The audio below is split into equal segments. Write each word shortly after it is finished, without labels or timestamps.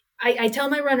I tell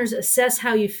my runners, assess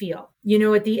how you feel.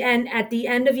 At the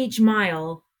end of each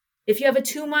mile, if you have a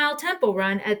 2-mile tempo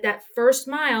run at that first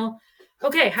mile,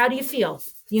 okay, how do you feel?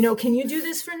 Can you do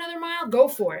this for another mile? Go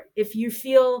for it. If you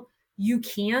feel you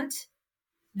can't,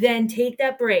 then take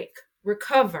that break,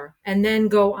 recover, and then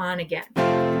go on again.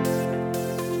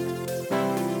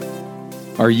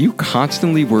 Are you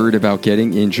constantly worried about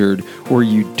getting injured, or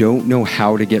you don't know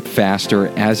how to get faster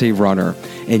as a runner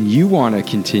and you want to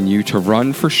continue to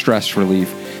run for stress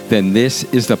relief? Then this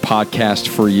is the podcast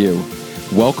for you.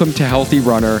 Welcome to Healthy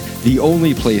Runner, the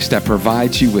only place that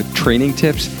provides you with training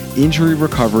tips, injury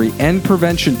recovery, and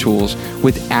prevention tools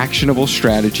with actionable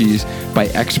strategies by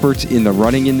experts in the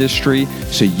running industry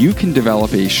so you can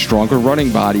develop a stronger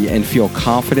running body and feel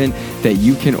confident that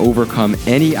you can overcome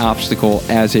any obstacle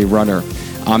as a runner.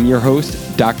 I'm your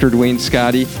host, Dr. Dwayne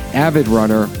Scotti, avid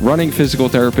runner, running physical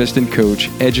therapist and coach,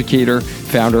 educator,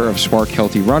 founder of Spark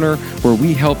Healthy Runner, where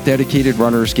we help dedicated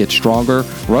runners get stronger,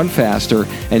 run faster,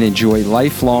 and enjoy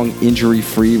lifelong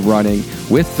injury-free running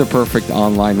with the perfect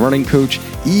online running coach,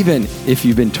 even if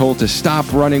you've been told to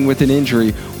stop running with an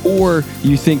injury or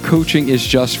you think coaching is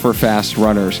just for fast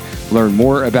runners. Learn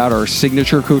more about our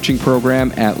signature coaching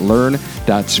program at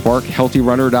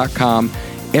learn.sparkhealthyrunner.com.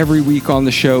 Every week on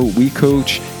the show, we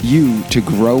coach you to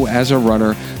grow as a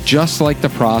runner, just like the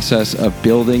process of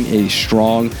building a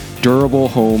strong, durable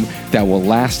home that will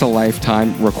last a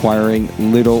lifetime, requiring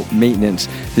little maintenance.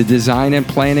 The design and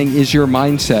planning is your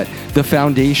mindset. The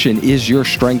foundation is your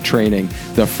strength training.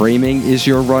 The framing is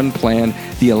your run plan.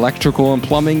 The electrical and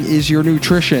plumbing is your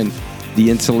nutrition. The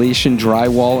insulation,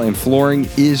 drywall, and flooring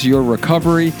is your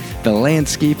recovery. The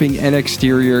landscaping and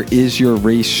exterior is your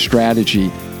race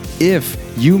strategy. If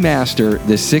you master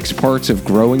the 6 parts of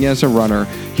growing as a runner,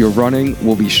 your running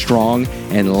will be strong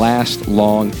and last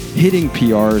long, hitting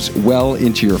PRs well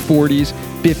into your 40s,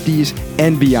 50s,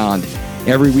 and beyond.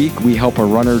 Every week, we help a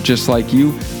runner just like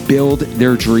you build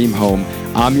their dream home.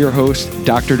 I'm your host,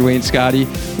 Dr. Dwayne Scotti.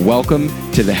 Welcome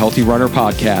to the Healthy Runner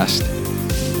Podcast.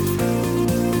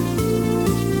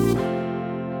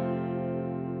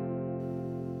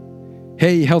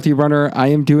 Hey, Healthy Runner, I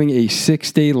am doing a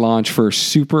 6-day launch for a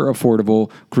super affordable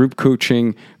group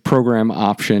coaching program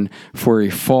option for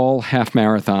a fall half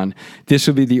marathon. This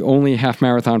will be the only half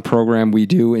marathon program we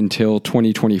do until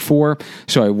 2024,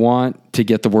 so I want to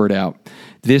get the word out.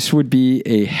 This would be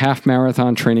a half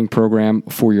marathon training program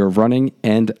for your running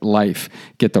and life.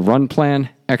 Get the run plan,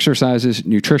 exercises,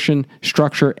 nutrition,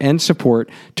 structure, and support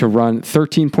to run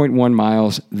 13.1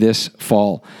 miles this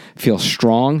fall. Feel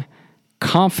strong,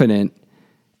 confident,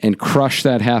 and crush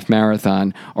that half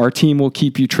marathon. Our team will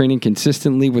keep you training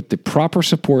consistently with the proper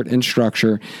support and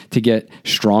structure to get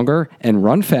stronger and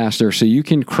run faster so you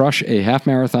can crush a half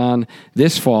marathon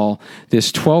this fall.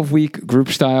 This 12-week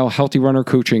group-style Healthy Runner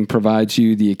coaching provides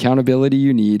you the accountability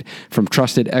you need from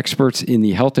trusted experts in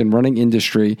the health and running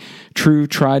industry, true,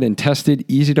 tried, and tested,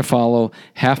 easy-to-follow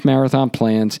half marathon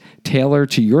plans tailored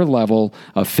to your level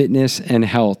of fitness and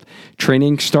health.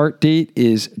 Training start date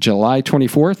is July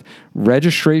 24th.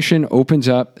 Registration opens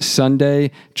up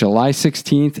Sunday, July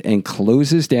 16th and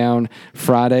closes down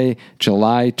Friday,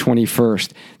 July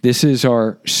 21st. This is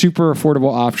our super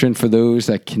affordable option for those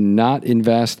that cannot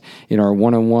invest in our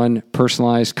one-on-one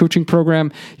personalized coaching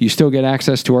program. You still get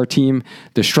access to our team,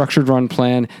 the structured run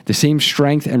plan, the same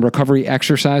strength and recovery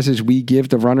exercises we give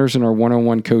the runners in our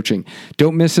one-on-one coaching.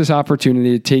 Don't miss this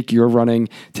opportunity to take your running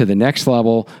to the next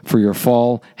level for your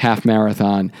fall half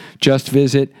marathon. Just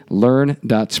visit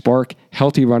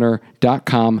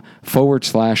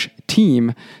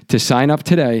learn.sparkhealthyrunner.com/team to sign up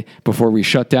today before we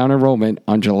shut down enrollment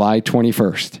on July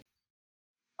 21st.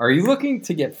 Are you looking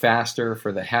to get faster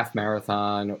for the half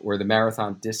marathon or the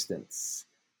marathon distance?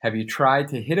 Have you tried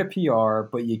to hit a PR,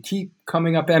 but you keep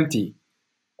coming up empty?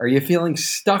 Are you feeling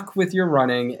stuck with your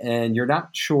running and you're not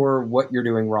sure what you're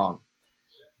doing wrong?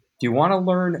 Do you want to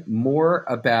learn more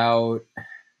about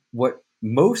what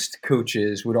most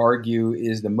coaches would argue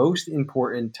is the most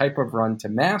important type of run to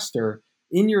master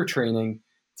in your training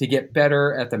to get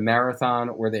better at the marathon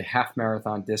or the half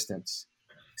marathon distance?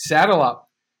 Saddle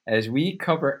up as we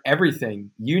cover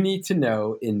everything you need to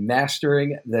know in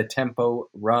mastering the tempo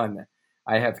run.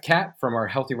 I have Kat from our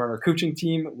Healthy Runner coaching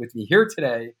team with me here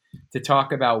today to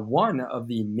talk about one of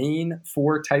the main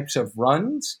 4 types of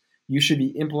runs you should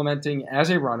be implementing as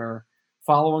a runner,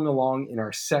 following along in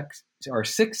our 6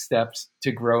 steps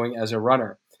to growing as a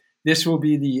runner. This will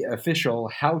be the official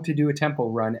How to Do a Tempo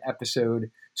Run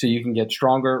episode so you can get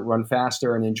stronger, run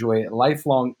faster, and enjoy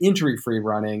lifelong injury-free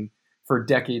running for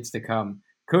decades to come.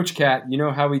 Coach Kat, you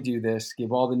know how we do this.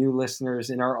 Give all the new listeners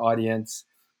in our audience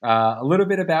a little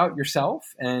bit about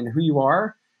yourself and who you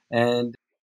are, and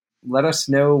let us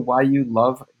know why you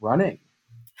love running.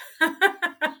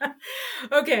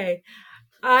 Okay.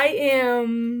 I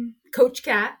am Coach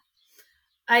Kat.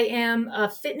 I am a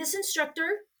fitness instructor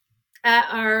at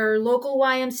our local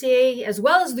YMCA, as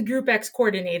well as the Group X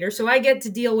coordinator. So I get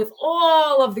to deal with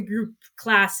all of the group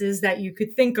classes that you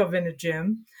could think of in a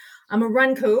gym. I'm a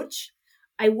run coach.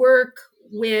 I work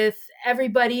with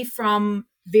everybody from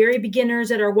very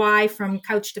beginners at our Y, from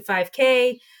Couch to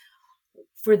 5K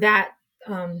for that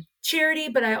charity.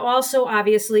 But I also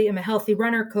obviously am a healthy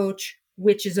runner coach,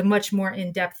 which is a much more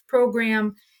in-depth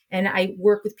program. And I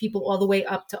work with people all the way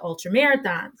up to ultra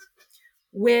marathons,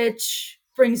 which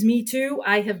brings me to,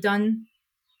 I have done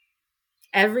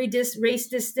every race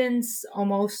distance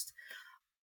almost.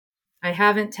 I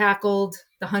haven't tackled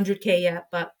the 100K yet,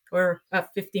 or a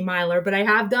 50 miler, but I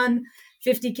have done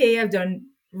 50K. I've done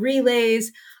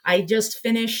relays. I just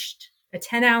finished a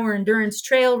 10-hour endurance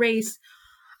trail race.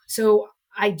 So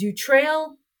I do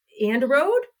trail and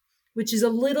road, which is a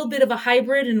little bit of a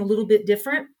hybrid and a little bit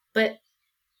different, but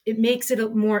it makes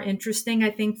it more interesting, I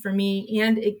think, for me.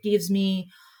 And it gives me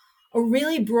a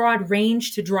really broad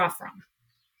range to draw from.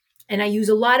 And I use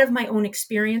a lot of my own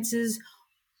experiences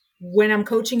when I'm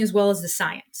coaching, as well as the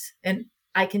science. And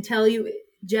I can tell you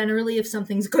generally if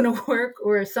something's going to work,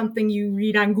 or if something you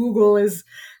read on Google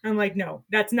I'm like, no,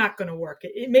 that's not going to work.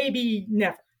 It may be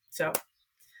never. So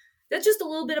that's just a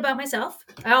little bit about myself.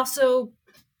 I was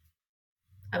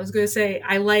going to say,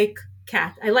 I like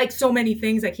cat. I like so many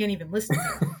things I can't even list them.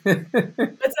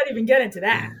 Let's not even get into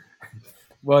that.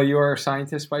 Well, you are a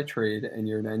scientist by trade, and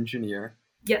you're an engineer.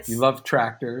 Yes. You love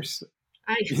tractors.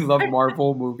 You love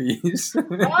Marvel movies.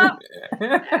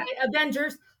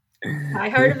 Avengers. I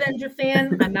heart Avenger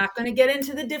fan. I'm not going to get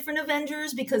into the different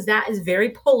Avengers because that is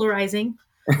very polarizing.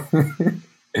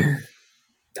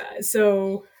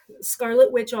 So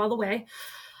Scarlet Witch all the way.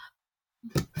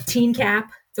 Team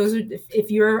Cap. Those are,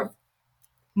 if you're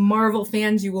Marvel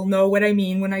fans, you will know what I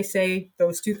mean when I say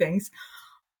those two things.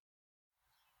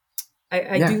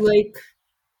 I do like,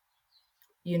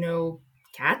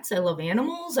 cats. I love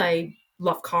animals. I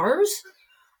love cars.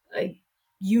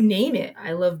 You name it.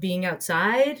 I love being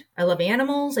outside. I love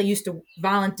animals. I used to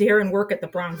volunteer and work at the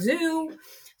Bronx Zoo.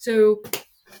 So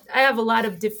I have a lot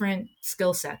of different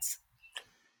skill sets.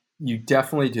 You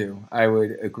definitely do. I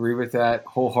would agree with that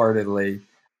wholeheartedly.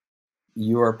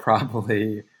 You are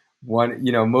probably one,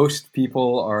 most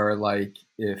people are like,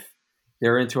 if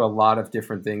they're into a lot of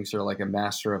different things, they're like a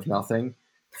master of nothing.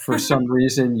 For some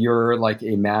reason, you're like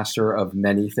a master of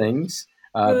many things.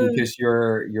 Because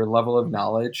your level of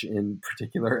knowledge in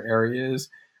particular areas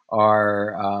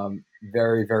are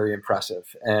very, very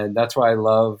impressive. And that's why I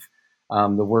love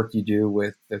the work you do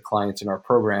with the clients in our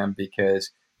program,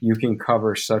 because you can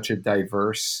cover such a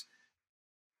diverse,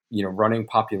 running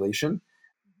population,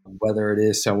 whether it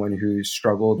is someone who's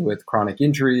struggled with chronic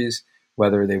injuries,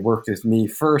 whether they worked with me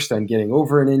first on getting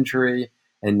over an injury,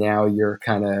 and now you're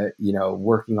kind of,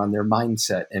 working on their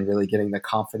mindset and really getting the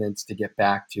confidence to get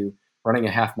back to running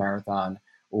a half marathon,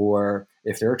 or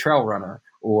if they're a trail runner,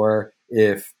 or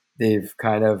if they've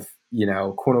kind of,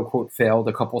 quote unquote, failed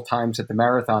a couple times at the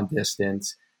marathon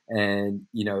distance. And,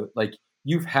 like,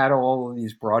 you've had all of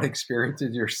these broad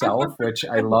experiences yourself, which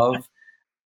I love.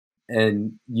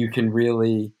 And you can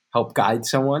really help guide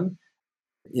someone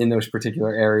in those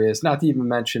particular areas. Not to even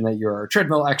mention that you're a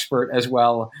treadmill expert as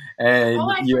well. And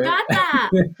I forgot that.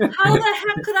 How the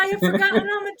heck could I have forgotten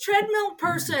I'm a treadmill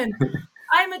person?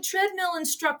 I'm a treadmill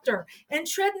instructor, and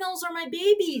treadmills are my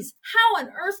babies. How on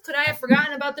earth could I have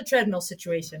forgotten about the treadmill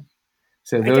situation?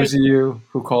 So those of you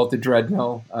who call it the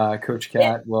treadmill, Coach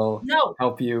Kat will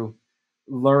help you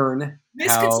learn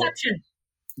misconception.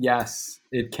 Yes,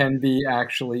 it can be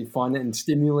actually fun and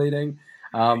stimulating.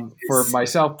 For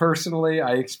myself personally,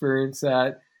 I experienced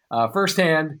that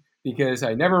firsthand because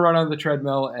I never run on the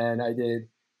treadmill, and I did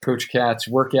Coach Kat's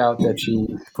workout that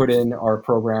she put in our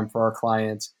program for our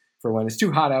clients for when it's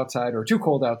too hot outside or too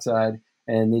cold outside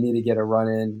and they need to get a run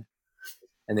in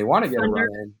and they want to get a run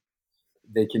in.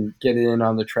 They can get it in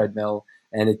on the treadmill,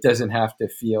 and it doesn't have to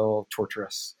feel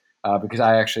torturous because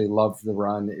I actually loved the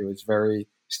run. It was very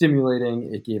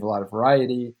stimulating. It gave a lot of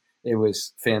variety. It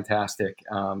was fantastic.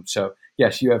 So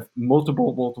yes, you have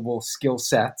multiple skill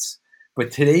sets,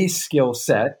 but today's skill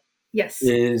set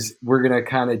is we're going to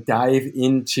kind of dive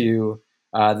into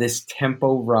this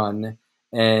tempo run,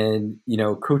 and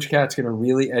Coach Kat's going to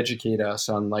really educate us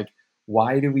on like,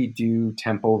 why do we do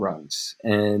tempo runs,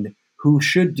 and who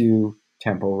should do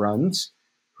tempo runs,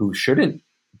 who shouldn't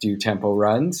do tempo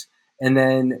runs, and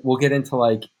then we'll get into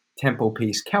like tempo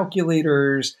pace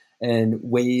calculators and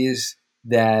ways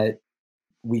that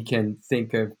we can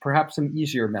think of perhaps some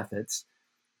easier methods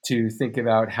to think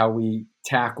about how we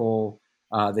tackle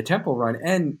the tempo run,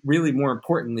 and really more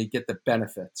importantly, get the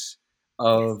benefits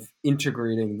of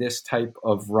integrating this type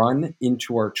of run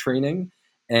into our training.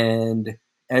 And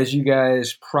as you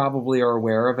guys probably are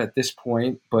aware of at this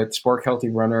point, but Spark Healthy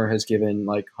Runner has given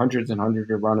like hundreds and hundreds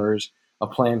of runners a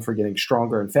plan for getting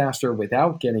stronger and faster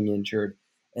without getting injured.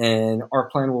 And our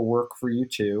plan will work for you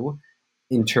too,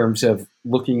 in terms of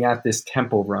looking at this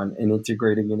tempo run and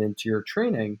integrating it into your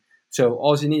training. So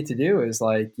all you need to do is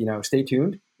stay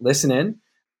tuned, listen in,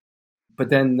 but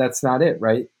then that's not it,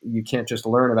 right? You can't just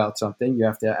learn about something. You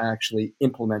have to actually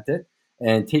implement it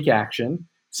and take action.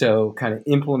 So kind of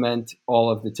implement all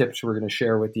of the tips we're going to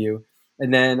share with you.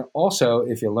 And then also,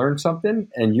 if you learned something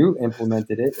and you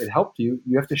implemented it, it helped you,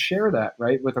 you have to share that,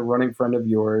 right, with a running friend of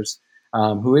yours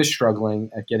who is struggling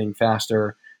at getting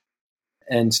faster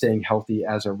and staying healthy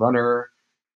as a runner.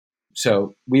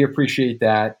 So we appreciate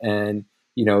that. And,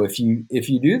 if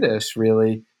you do this,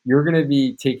 really, you're going to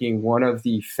be taking one of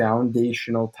the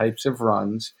foundational types of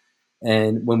runs.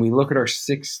 And when we look at our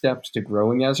 6 steps to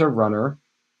growing as a runner,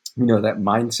 that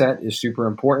mindset is super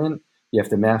important. You have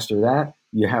to master that.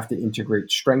 You have to integrate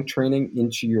strength training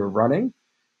into your running.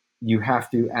 You have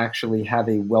to actually have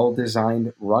a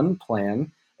well-designed run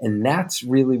plan. And that's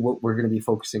really what we're going to be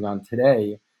focusing on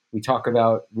today. We talk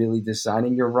about really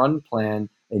designing your run plan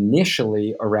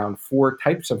initially around 4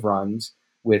 types of runs,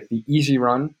 with the easy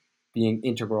run being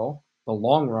integral, the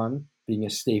long run being a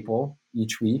staple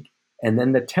each week, and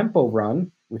then the tempo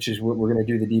run, which is what we're going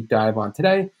to do the deep dive on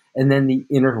today, and then the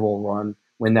interval run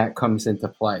when that comes into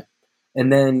play.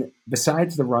 And then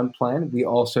besides the run plan, we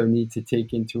also need to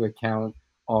take into account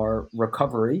our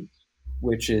recovery,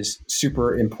 which is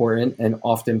super important and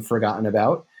often forgotten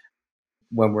about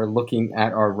when we're looking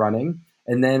at our running.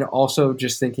 And then also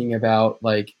just thinking about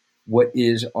what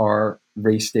is our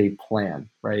race day plan,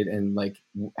 right? And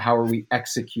how are we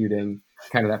executing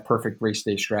kind of that perfect race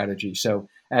day strategy? So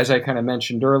as I kind of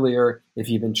mentioned earlier, if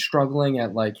you've been struggling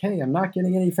at hey, I'm not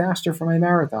getting any faster for my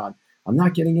marathon, I'm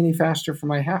not getting any faster for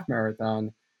my half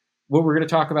marathon, what we're going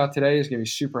to talk about today is going to be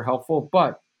super helpful,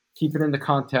 but keep it in the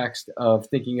context of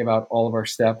thinking about all of our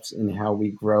steps and how we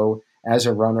grow as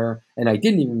a runner. And I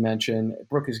didn't even mention,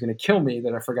 Brooke is going to kill me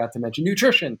that I forgot to mention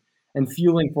nutrition and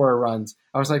fueling for our runs.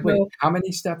 I was like, wait, how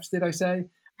many steps did I say?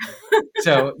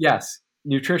 So yes,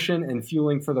 nutrition and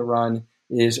fueling for the run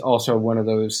is also one of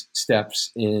those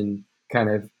steps in kind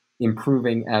of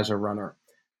improving as a runner.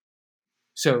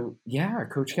 So yeah,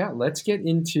 Coach Cat, let's get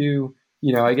into,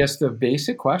 I guess the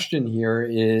basic question here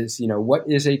is, what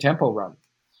is a tempo run?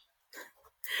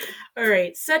 All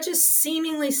right. Such a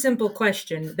seemingly simple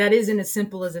question that isn't as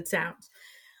simple as it sounds.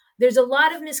 There's a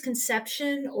lot of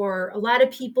misconception, or a lot of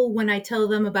people, when I tell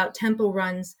them about tempo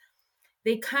runs,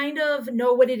 they kind of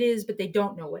know what it is, but they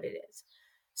don't know what it is.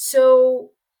 So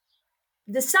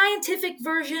the scientific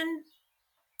version,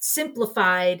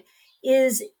 simplified,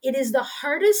 is it is the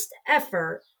hardest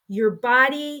effort your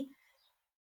body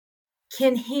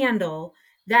can handle,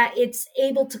 that it's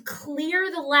able to clear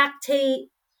the lactate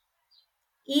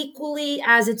equally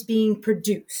as it's being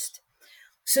produced.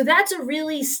 So that's a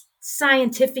really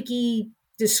scientific-y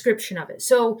description of it.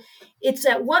 So it's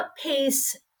at what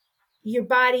pace your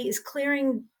body is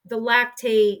clearing the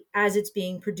lactate as it's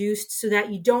being produced, so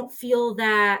that you don't feel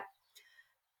that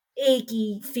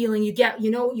achy feeling you get.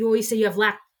 You always say you have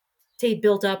lactate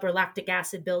built up or lactic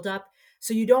acid built up,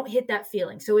 so you don't hit that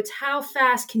feeling. So it's how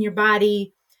fast can your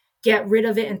body get rid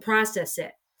of it and process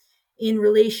it in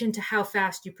relation to how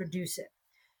fast you produce it.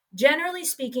 Generally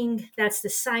speaking, that's the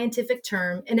scientific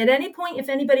term. And at any point, if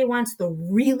anybody wants the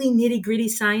really nitty-gritty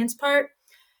science part,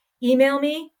 email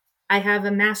me. I have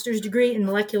a master's degree in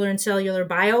molecular and cellular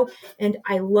bio, and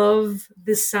I love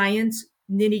the science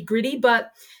nitty-gritty.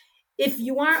 But if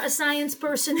you aren't a science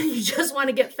person and you just want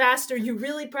to get faster, you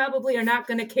really probably are not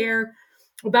going to care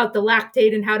about the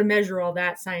lactate and how to measure all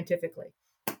that scientifically.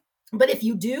 But if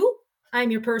you do,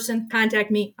 I'm your person. Contact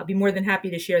me. I'll be more than happy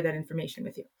to share that information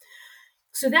with you.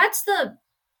 So that's the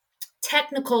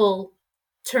technical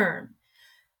term.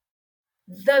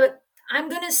 I'm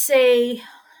going to say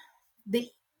the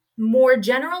more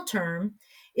general term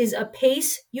is a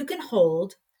pace you can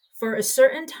hold for a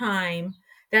certain time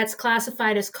that's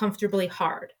classified as comfortably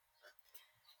hard.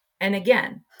 And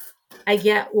again, I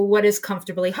get, well, what is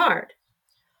comfortably hard?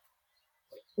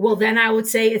 Well, then I would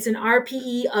say it's an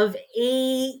RPE of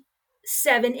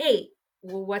A78.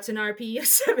 Well, what's an RPE of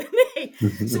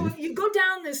 7.8? So if you go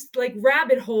down this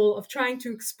rabbit hole of trying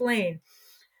to explain.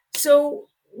 So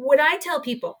what I tell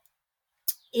people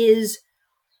is,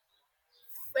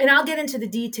 and I'll get into the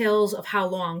details of how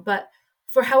long, but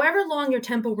for however long your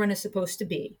tempo run is supposed to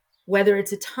be, whether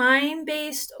it's a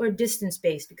time-based or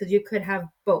distance-based, because you could have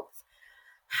both,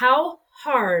 how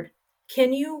hard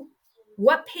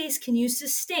what pace can you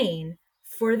sustain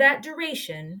for that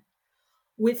duration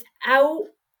without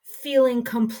feeling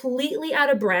completely out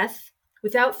of breath,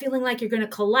 without feeling like you're going to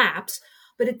collapse,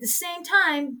 but at the same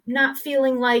time, not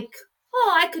feeling like,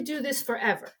 oh, I could do this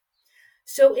forever.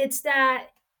 So it's that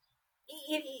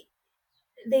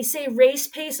they say race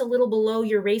pace a little below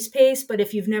your race pace, but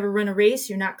if you've never run a race,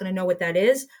 you're not going to know what that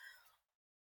is.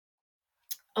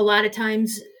 A lot of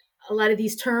times, a lot of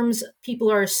these terms,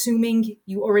 people are assuming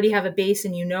you already have a base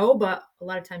and but a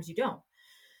lot of times you don't.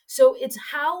 So it's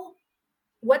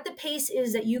what the pace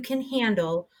is that you can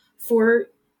handle for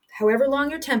however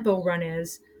long your tempo run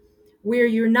is, where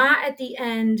you're not at the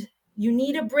end, you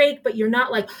need a break, but you're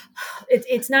not like,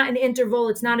 it's not an interval,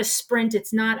 it's not a sprint,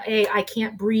 it's not I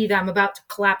can't breathe, I'm about to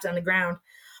collapse on the ground.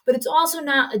 But it's also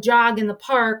not a jog in the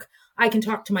park, I can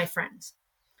talk to my friends.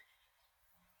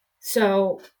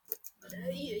 So,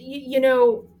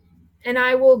 and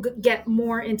I will get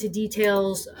more into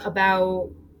details about,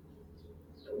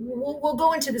 we'll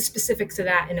go into the specifics of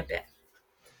that in a bit.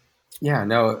 Yeah,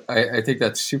 no, I think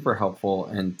that's super helpful.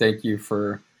 And thank you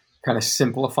for kind of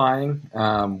simplifying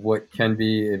what can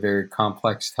be a very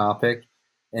complex topic.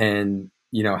 And,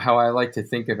 how I like to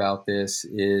think about this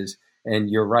is, and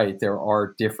you're right, there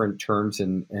are different terms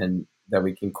and that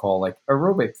we can call like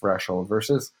aerobic threshold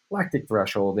versus lactic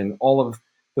threshold and all of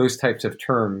those types of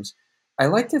terms. I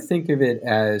like to think of it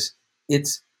as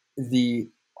it's the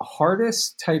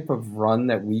hardest type of run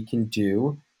that we can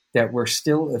do that we're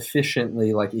still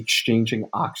efficiently like exchanging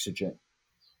oxygen.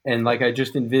 And like I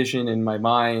just envision in my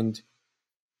mind,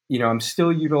 I'm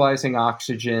still utilizing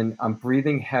oxygen, I'm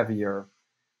breathing heavier,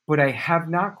 but I have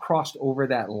not crossed over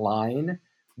that line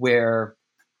where,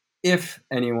 if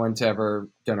anyone's ever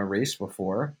done a race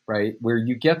before, right, where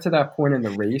you get to that point in the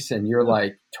race and you're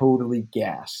like totally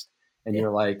gassed and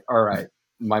you're like, all right,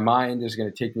 my mind is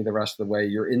going to take me the rest of the way.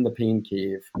 You're in the pain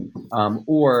cave.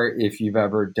 Or if you've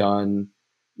ever done,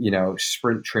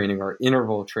 sprint training or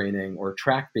interval training or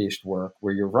track-based work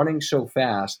where you're running so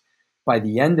fast, by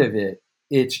the end of it,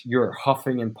 you're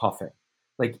huffing and puffing.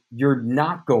 Like you're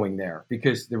not going there,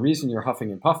 because the reason you're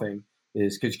huffing and puffing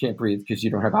is because you can't breathe because you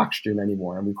don't have oxygen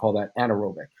anymore. And we call that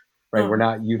anaerobic, right? We're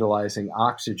not utilizing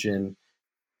oxygen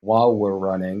while we're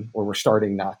running, or we're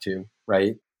starting not to,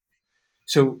 right?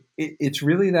 So it's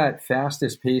really that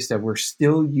fastest pace that we're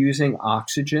still using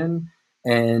oxygen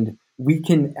and we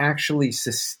can actually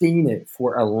sustain it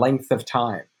for a length of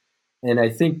time. And I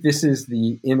think this is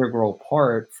the integral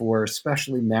part for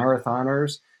especially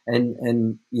marathoners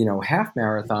and half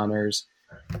marathoners.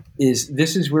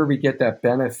 This is where we get that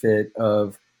benefit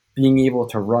of being able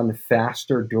to run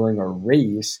faster during a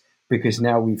race, because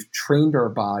now we've trained our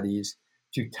bodies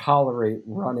to tolerate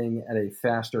running at a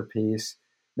faster pace,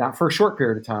 not for a short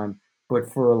period of time,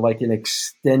 but for like an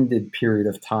extended period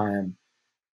of time.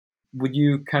 Would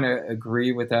you kind of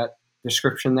agree with that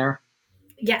description there?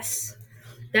 Yes.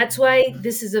 That's why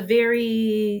this is a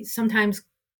very sometimes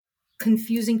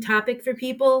confusing topic for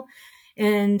people.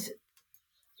 And,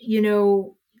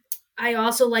 I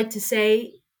also like to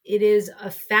say it is a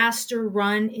faster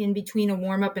run in between a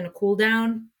warm up and a cool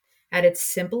down at its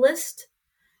simplest,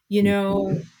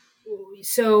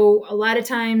 So a lot of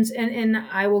times, and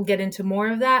I will get into more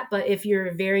of that, but if you're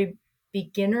a very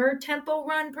beginner tempo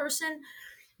run person,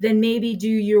 then maybe do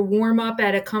your warm up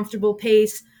at a comfortable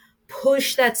pace,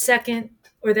 push that second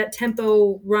or that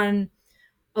tempo run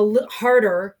a little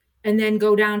harder, and then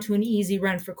go down to an easy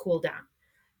run for cool down.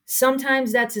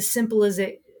 Sometimes that's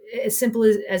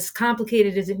as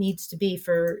complicated as it needs to be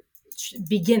for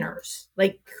beginners,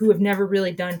 like who have never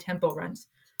really done tempo runs.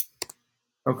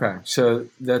 Okay, so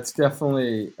that's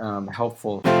definitely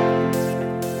helpful.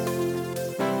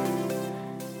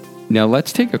 Now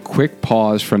let's take a quick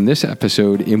pause from this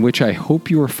episode, in which I hope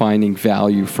you are finding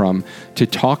value from, to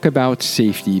talk about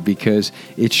safety, because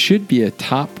it should be a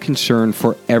top concern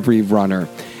for every runner.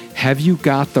 Have you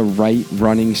got the right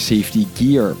running safety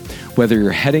gear? Whether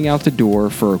you're heading out the door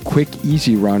for a quick,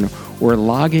 easy run, or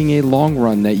logging a long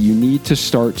run that you need to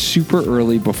start super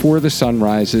early before the sun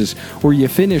rises, or you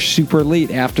finish super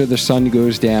late after the sun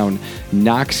goes down,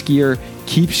 Nox Gear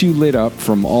keeps you lit up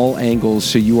from all angles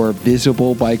so you are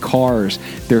visible by cars.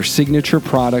 Their signature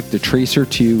product, the Tracer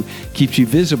 2, keeps you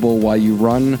visible while you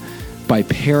run by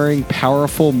pairing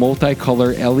powerful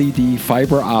multicolor LED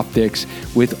fiber optics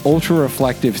with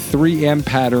ultra-reflective 3M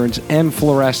patterns and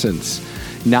fluorescence.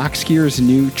 Nox Gear's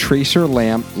new Tracer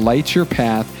lamp lights your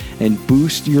path and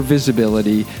boost your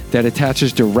visibility that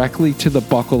attaches directly to the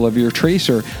buckle of your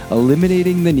tracer,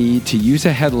 eliminating the need to use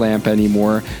a headlamp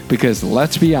anymore, because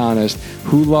let's be honest,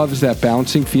 who loves that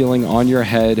bouncing feeling on your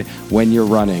head when you're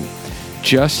running?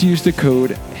 Just use the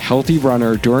code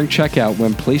HEALTHYRUNNER during checkout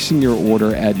when placing your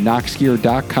order at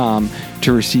noxgear.com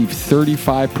to receive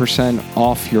 35%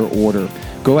 off your order.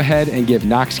 Go ahead and give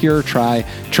Noxgear a try.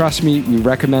 Trust me, we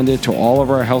recommend it to all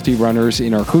of our healthy runners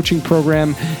in our coaching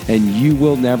program, and you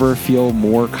will never feel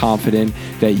more confident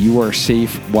that you are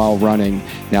safe while running.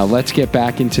 Now let's get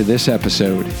back into this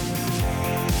episode.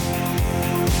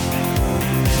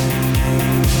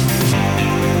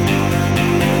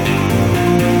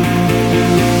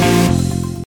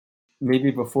 Maybe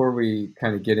before we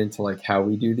kind of get into like how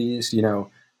we do these,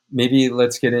 maybe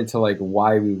let's get into like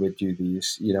why we would do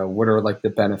these. What are like the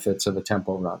benefits of a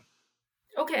tempo run?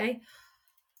 Okay.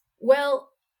 Well,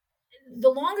 the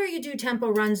longer you do tempo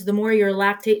runs, the more your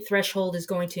lactate threshold is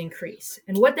going to increase.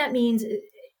 And what that means,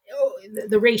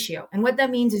 the ratio. And what that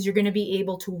means is you're going to be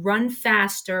able to run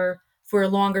faster for a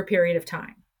longer period of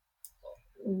time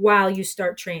while you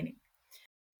start training.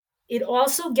 It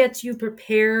also gets you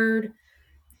prepared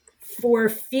for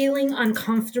feeling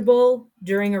uncomfortable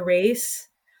during a race.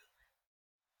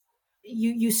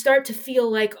 You start to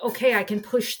feel like, okay, I can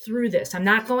push through this. I'm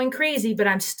not going crazy, but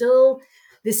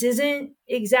this isn't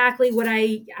exactly what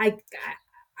I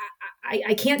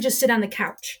can't just sit on the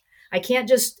couch. I can't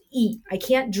just eat. I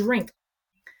can't drink.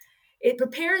 It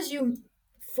prepares you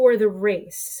for the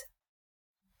race.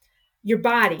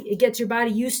 It gets your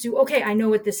body used to, okay, I know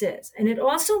what this is. And it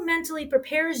also mentally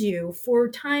prepares you for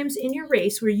times in your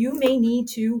race where you may need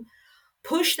to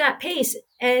push that pace,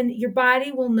 and your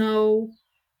body will know,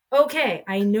 okay,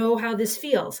 I know how this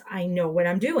feels. I know what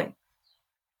I'm doing.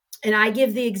 And I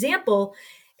give the example,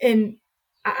 and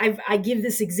I give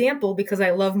this example because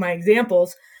I love my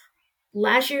examples.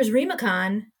 Last year's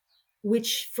Remicon,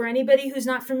 which for anybody who's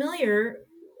not familiar,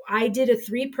 I did a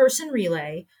 3-person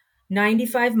relay,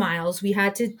 95 miles. We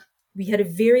had a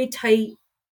very tight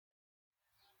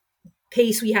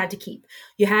pace we had to keep.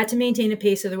 You had to maintain a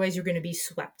pace, otherwise you're going to be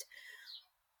swept.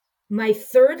 My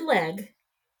third leg,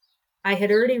 I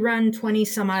had already run 20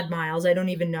 some odd miles. I don't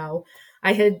even know.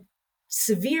 I had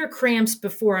severe cramps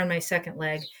before on my second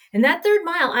leg. And that third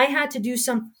mile, I had to do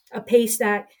a pace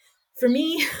that for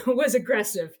me was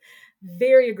aggressive,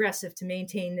 very aggressive to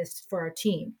maintain this for our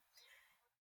team.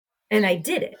 And I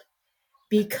did it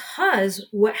because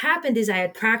what happened is I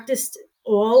had practiced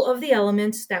all of the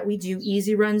elements that we do,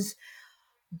 easy runs,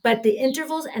 but the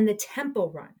intervals and the tempo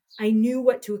run, I knew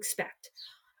what to expect.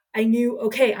 I knew,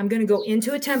 okay, I'm going to go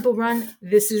into a tempo run.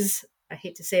 I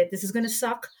hate to say it, this is going to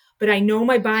suck, but I know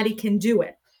my body can do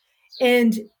it.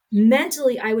 And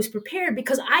mentally, I was prepared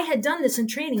because I had done this in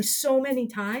training so many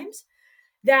times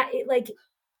that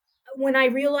when I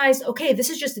realized, okay, this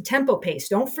is just a tempo pace.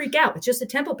 Don't freak out. It's just a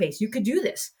tempo pace. You could do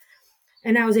this.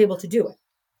 And I was able to do it.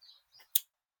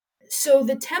 So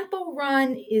the tempo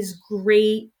run is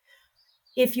great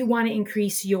if you want to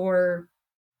increase your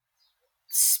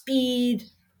speed,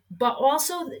 but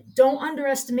also don't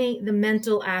underestimate the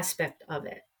mental aspect of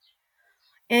it.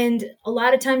 And a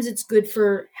lot of times it's good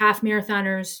for half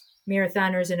marathoners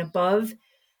and above.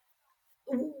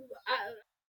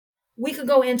 We could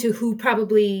go into who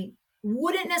probably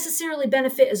wouldn't necessarily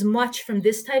benefit as much from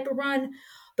this type of run,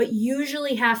 but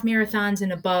usually half marathons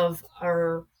and above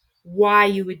are why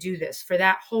you would do this. For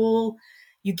that whole,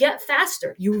 you get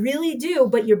faster. You really do,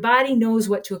 but your body knows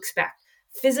what to expect.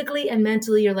 Physically and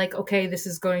mentally, you're like, okay, this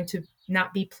is going to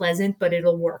not be pleasant, but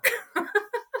it'll work.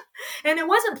 And it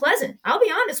wasn't pleasant. I'll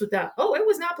be honest with that. Oh, it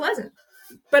was not pleasant,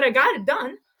 but I got it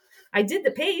done. I did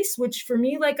the pace, which for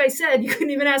me, like I said, you couldn't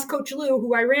even ask Coach Lou,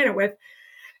 who I ran it with.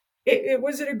 It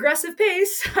was an aggressive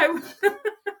pace.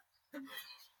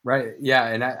 Right. Yeah.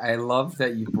 And I love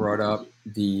that you brought up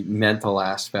the mental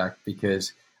aspect,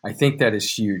 because I think that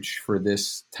is huge for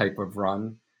this type of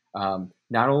run.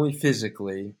 Not only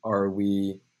physically are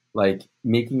we like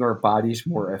making our bodies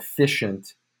more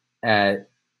efficient at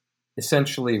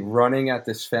essentially running at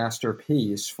this faster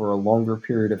pace for a longer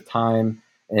period of time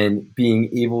and being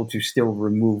able to still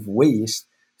remove waste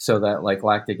so that like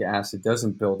lactic acid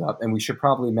doesn't build up. And we should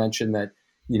probably mention that,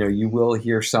 you will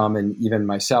hear some, and even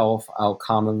myself, I'll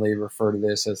commonly refer to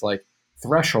this as like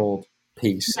threshold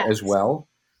pace as well.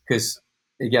 Because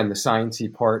again, the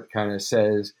sciencey part kind of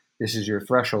says this is your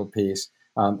threshold pace.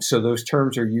 So those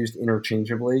terms are used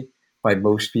interchangeably by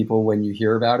most people when you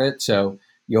hear about it. So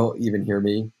you'll even hear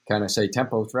me kind of say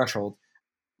tempo threshold.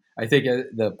 I think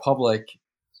the public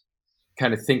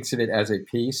kind of thinks of it as a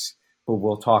pace, but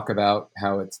we'll talk about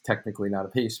how it's technically not a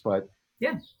pace, but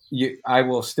Yeah. I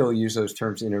will still use those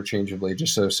terms interchangeably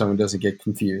just so someone doesn't get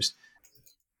confused,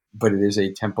 but it is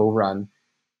a tempo run.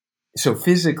 So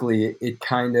physically, it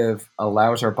kind of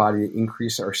allows our body to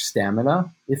increase our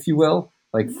stamina, if you will,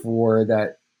 like for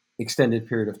that extended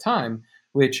period of time,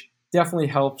 which definitely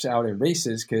helps out in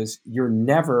races because you're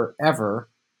never, ever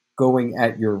going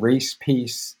at your race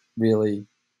pace really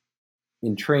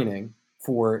in training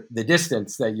for the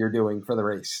distance that you're doing for the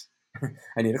race.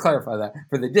 I need to clarify that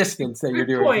for the distance that you're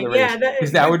Good doing for the point. race, Yeah.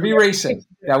 because that would be racing.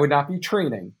 That would not be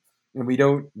training. And we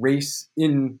don't race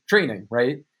in training,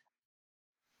 right?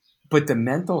 But the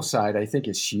mental side, I think,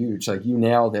 is huge. Like you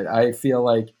nailed it. I feel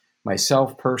like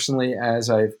myself personally, as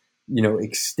I've,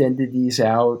 extended these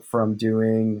out from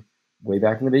doing way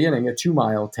back in the beginning, a 2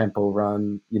 mile tempo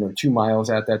run, 2 miles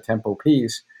at that tempo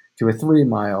pace to a 3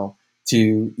 mile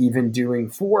to even doing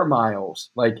 4 miles.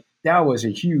 Like that was a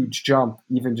huge jump,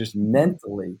 even just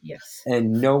mentally. Yes.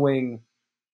 And knowing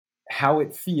how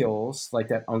it feels, like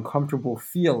that uncomfortable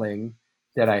feeling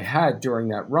that I had during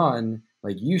that run,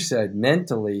 like you said,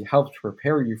 mentally helps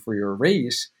prepare you for your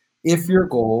race if your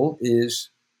goal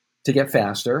is to get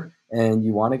faster and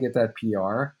you want to get that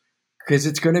PR, because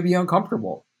it's going to be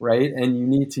uncomfortable, right? And you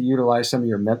need to utilize some of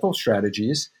your mental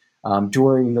strategies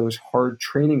during those hard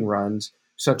training runs,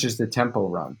 such as the tempo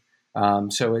run.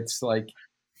 So it's like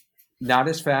not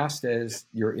as fast as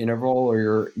your interval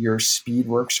or your speed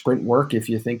work, sprint work, if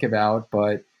you think about,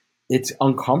 but it's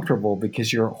uncomfortable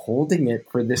because you're holding it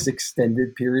for this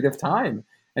extended period of time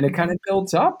and it kind of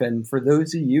builds up. And for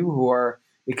those of you who are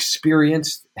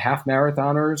experienced half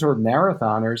marathoners or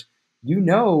marathoners,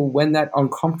 when that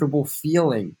uncomfortable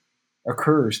feeling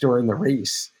occurs during the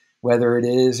race, whether it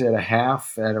is at a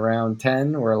half at around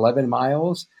 10 or 11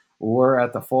 miles or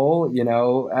at the full,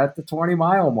 at the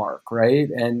 20-mile mark, right?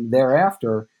 And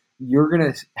thereafter, you're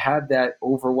going to have that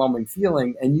overwhelming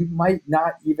feeling and you might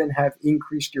not even have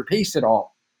increased your pace at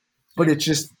all. But it's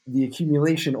just the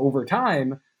accumulation over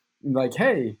time. Like,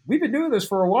 hey, we've been doing this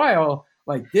for a while.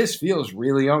 Like, this feels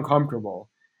really uncomfortable.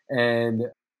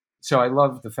 And so I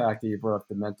love the fact that you brought up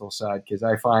the mental side, because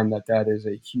I find that is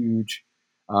a huge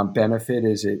benefit.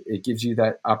 Is it gives you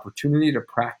that opportunity to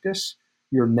practice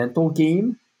your mental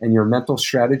game and your mental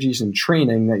strategies and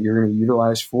training that you're going to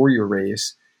utilize for your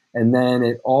race. And then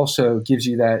it also gives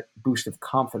you that boost of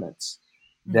confidence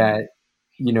that,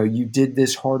 you did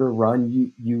this harder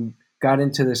run, you got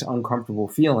into this uncomfortable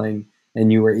feeling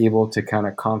and you were able to kind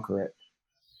of conquer it.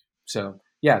 So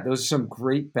yeah, those are some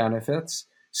great benefits.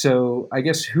 So I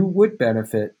guess who would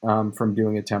benefit from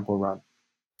doing a tempo run?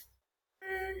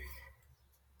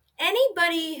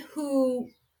 Anybody who,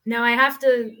 now I have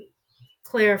to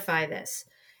clarify this,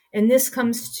 and this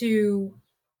comes to,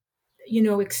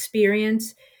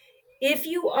 experience. If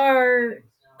you are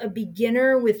a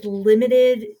beginner with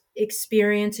limited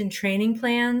experience in training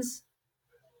plans,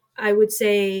 I would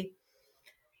say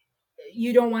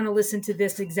you don't want to listen to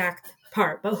this exact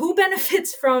part. But who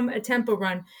benefits from a tempo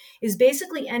run is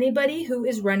basically anybody who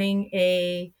is running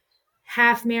a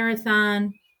half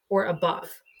marathon or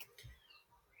above.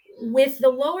 With the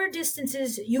lower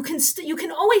distances, you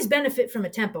can always benefit from a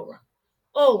tempo run.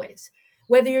 Always.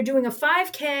 Whether you're doing a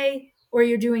 5K or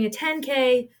you're doing a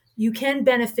 10K, you can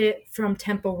benefit from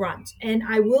tempo runs. And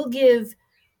I will give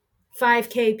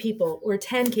 5K people or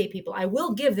 10K people, I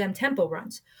will give them tempo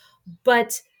runs.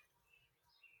 But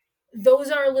those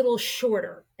are a little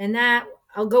shorter. And that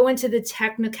I'll go into the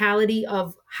technicality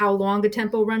of how long a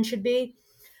tempo run should be.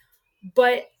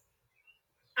 But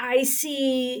I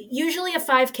see usually a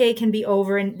 5K can be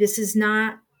over, and this is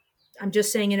not, I'm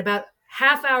just saying in about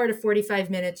half hour to 45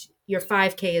 minutes, your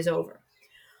 5K is over.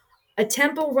 A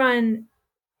tempo run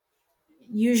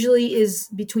usually is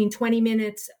between 20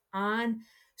 minutes on.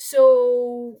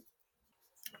 So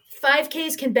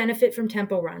 5Ks can benefit from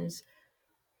tempo runs,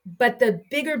 but the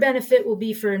bigger benefit will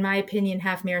be for, in my opinion,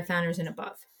 half marathoners and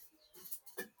above.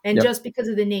 And Yep. just because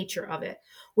of the nature of it.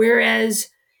 Whereas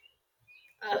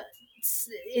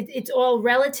it's all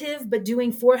relative, but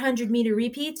doing 400-meter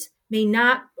repeats may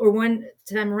not, or one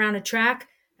time around a track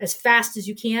as fast as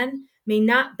you can, may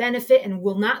not benefit and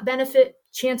will not benefit,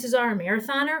 chances are, a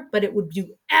marathoner, but it would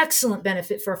do excellent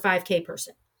benefit for a 5K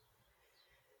person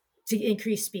to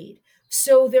increase speed.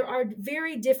 So there are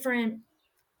very different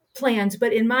plans,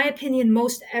 but in my opinion,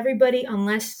 most everybody,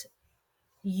 unless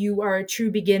you are a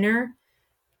true beginner,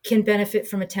 can benefit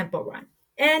from a tempo run.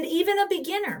 And even a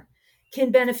beginner can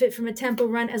benefit from a tempo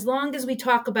run, as long as we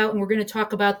talk about, and we're going to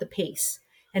talk about the pace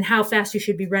and how fast you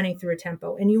should be running through a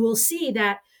tempo. And you will see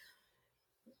that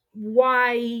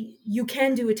why you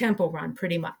can do a tempo run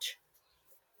pretty much.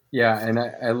 Yeah, and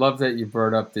I love that you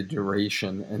brought up the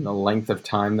duration and the length of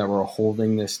time that we're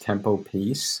holding this tempo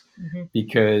pace, Hmm.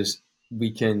 because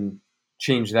we can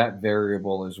change that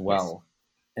variable as Yes. well.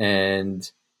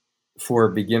 And for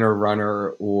a beginner runner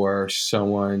or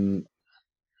someone,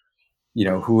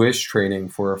 who is training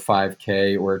for a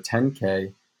 5K or a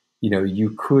 10K,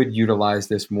 you could utilize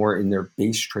this more in their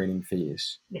base training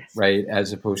phase, Yes. right?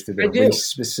 As opposed to I their do. race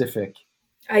specific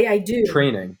I do.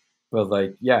 training. But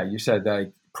like, yeah, you said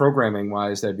that programming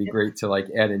wise, that'd be Yep. great to like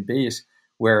add in base.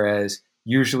 Whereas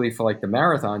usually for like the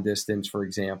marathon distance, for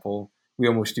example, we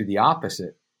almost do the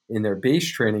opposite. In their base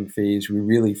training phase, we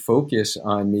really focus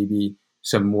on maybe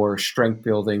some more strength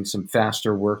building, some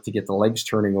faster work to get the legs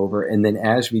turning over. And then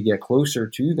as we get closer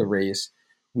to the race,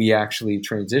 we actually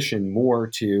transition more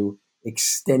to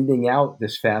extending out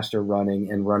this faster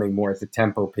running and running more at the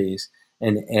tempo pace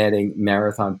and adding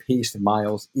marathon paced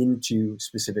miles into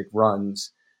specific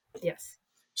runs. Yes.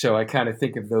 So I kind of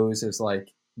think of those as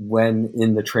like when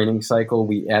in the training cycle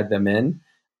we add them in.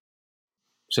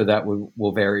 So that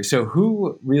will vary. So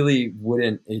who really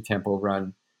wouldn't a tempo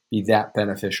run be that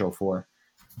beneficial for?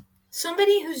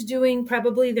 Somebody who's doing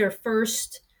probably their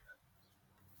first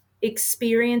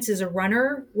experience as a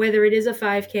runner, whether it is a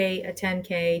 5K, a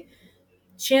 10K,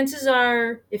 chances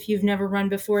are, if you've never run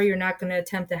before, you're not going to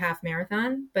attempt a half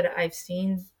marathon, but I've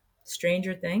seen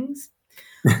stranger things.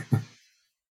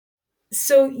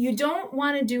 So you don't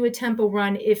want to do a tempo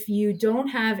run if you don't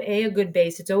have a good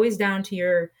base. It's always down to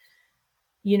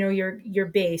your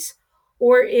base.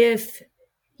 Or if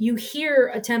you hear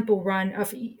a tempo run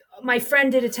of my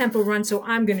friend did a tempo run, so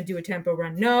I'm going to do a tempo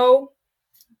run. No,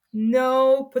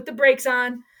 no, put the brakes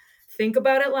on. Think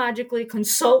about it logically.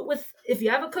 Consult with, if you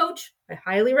have a coach, I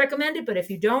highly recommend it. But if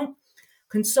you don't,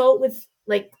 consult with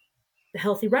like the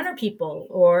Healthy Runner people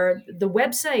or the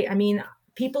website. I mean,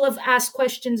 people have asked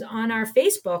questions on our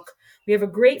Facebook. We have a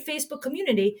great Facebook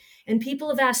community, and people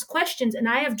have asked questions, and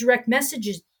I have direct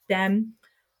messages them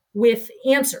with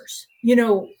answers.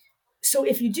 So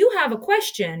if you do have a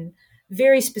question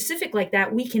very specific like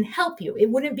that, we can help you.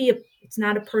 It's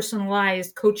not a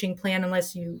personalized coaching plan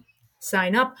unless you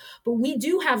sign up, but we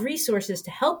do have resources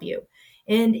to help you.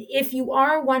 And if you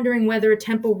are wondering whether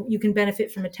you can benefit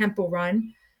from a tempo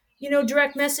run,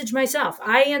 direct message myself.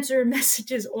 I answer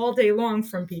messages all day long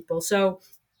from people. So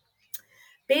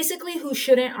basically, who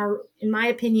shouldn't are, in my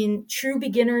opinion, true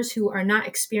beginners who are not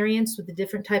experienced with the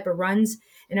different type of runs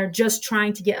and are just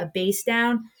trying to get a base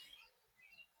down.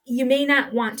 You may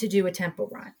not want to do a tempo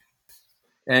run.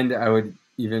 And I would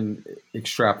even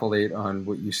extrapolate on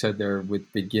what you said there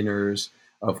with beginners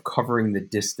of covering the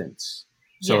distance.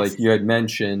 So, Yes. like you had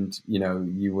mentioned,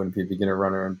 you wouldn't be a beginner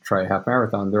runner and try a half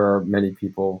marathon. There are many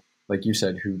people, like you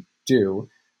said, who do.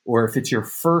 Or if it's your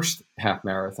first half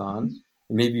marathon,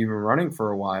 and maybe you've been running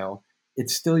for a while,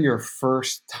 it's still your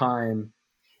first time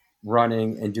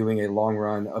running and doing a long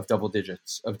run of double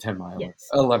digits of 10 mile, Yes.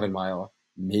 11 mile.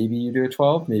 Maybe you do a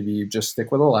 12, maybe you just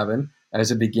stick with 11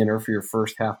 as a beginner for your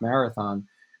first half marathon,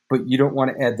 but you don't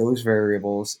want to add those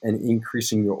variables and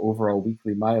increasing your overall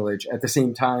weekly mileage at the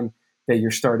same time that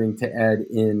you're starting to add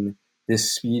in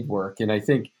this speed work. And I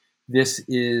think this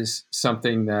is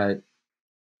something that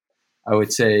I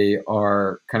would say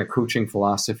our kind of coaching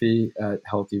philosophy at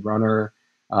Healthy Runner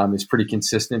is pretty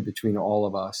consistent between all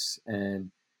of us.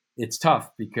 And it's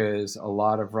tough because a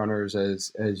lot of runners,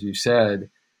 as you said,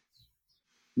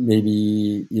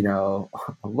 maybe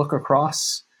look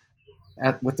across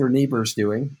at what their neighbor's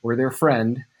doing or their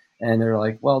friend, and they're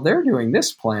like, well, they're doing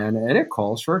this plan and it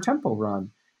calls for a tempo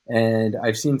run. And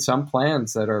I've seen some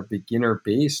plans that are beginner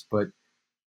based, but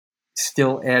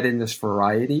still add in this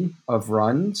variety of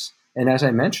runs. And as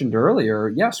I mentioned earlier,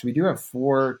 yes, we do have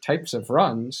 4 types of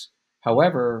runs.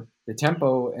 However, the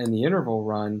tempo and the interval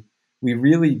run, we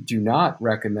really do not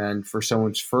recommend for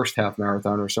someone's first half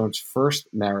marathon or someone's first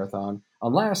marathon,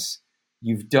 unless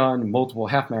you've done multiple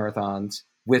half marathons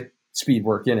with speed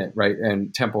work in it, right?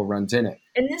 And tempo runs in it.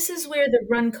 And this is where the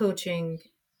run coaching,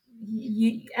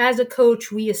 as a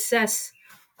coach, we assess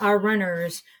our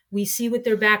runners. We see what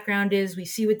their background is. We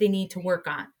see what they need to work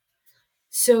on.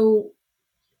 So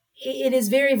it is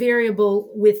very variable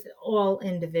with all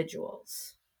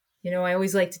individuals. I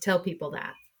always like to tell people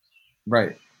that.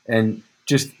 Right. And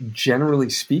just generally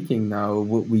speaking, though,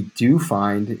 what we do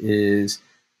find is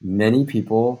many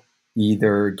people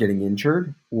either getting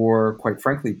injured or, quite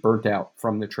frankly, burnt out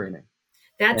from the training.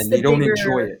 That's And the they don't bigger.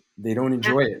 enjoy it. They don't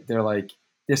enjoy it. They're like,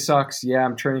 this sucks. Yeah,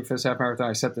 I'm training for this half marathon.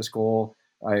 I set this goal.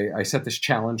 I set this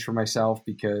challenge for myself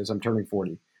because I'm turning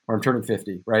 40 or I'm turning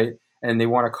 50, right? And they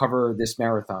want to cover this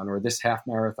marathon or this half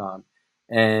marathon.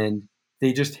 And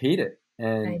they just hate it.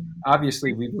 And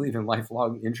obviously we believe in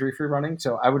lifelong injury-free running.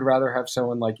 So I would rather have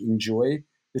someone like enjoy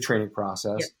the training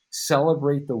process,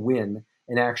 celebrate the win,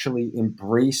 and actually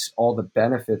embrace all the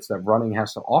benefits that running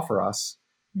has to offer us,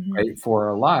 right, for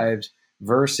our lives,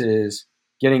 versus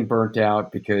getting burnt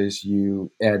out because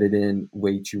you added in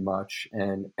way too much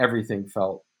and everything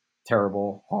felt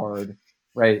terrible, hard,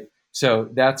 right? So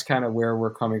that's kind of where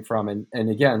we're coming from. And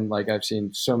again, like I've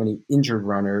seen so many injured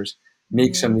runners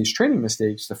make some of these training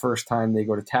mistakes the first time they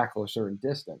go to tackle a certain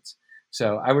distance.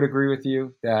 So I would agree with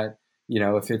you that,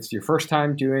 if it's your first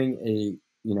time doing a,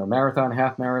 marathon,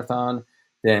 half marathon,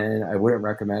 then I wouldn't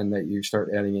recommend that you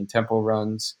start adding in tempo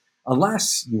runs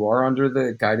unless you are under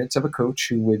the guidance of a coach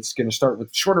who is going to start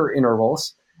with shorter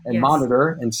intervals and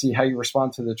monitor and see how you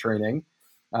respond to the training.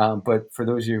 But for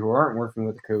those of you who aren't working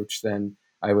with a coach, then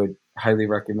I would highly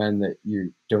recommend that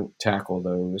you don't tackle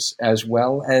those, as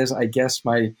well as, I guess,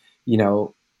 my,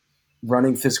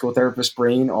 running physical therapist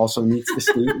brain also needs to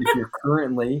state if you're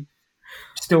currently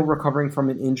still recovering from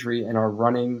an injury and are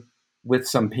running with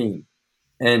some pain.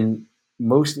 And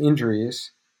most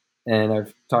injuries, and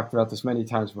I've talked about this many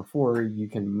times before, you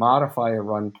can modify a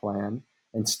run plan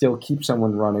and still keep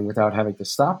someone running without having to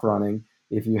stop running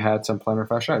if you had some plantar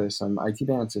fasciitis, some IT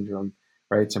band syndrome,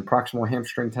 right, some proximal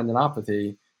hamstring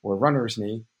tendinopathy or runner's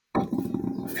knee.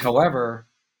 However,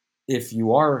 if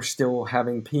you are still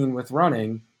having pain with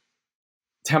running,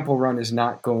 tempo run is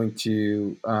not going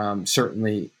to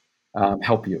certainly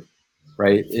help you,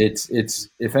 right? It's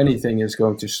if anything is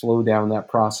going to slow down that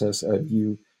process of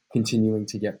you continuing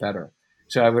to get better.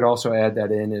 So I would also add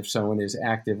that in if someone is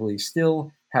actively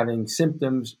still having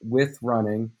symptoms with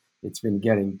running, it's been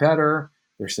getting better,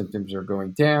 their symptoms are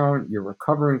going down, you're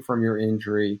recovering from your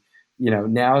injury,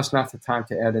 now is not the time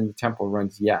to add in the tempo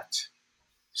runs yet.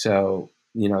 So,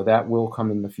 that will come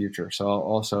in the future. So I'll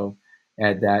also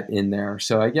add that in there.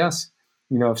 So I guess,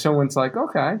 if someone's like,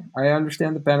 okay, I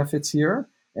understand the benefits here,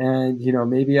 and,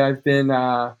 maybe I've been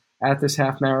at this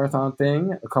half marathon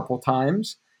thing a couple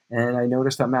times, and I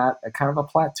noticed I'm at a kind of a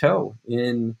plateau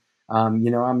in,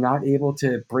 I'm not able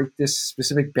to break this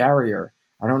specific barrier.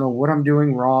 I don't know what I'm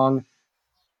doing wrong.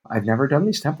 I've never done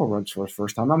these tempo runs for the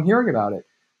first time I'm hearing about it.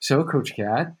 So, Coach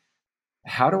Kat,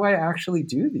 how do I actually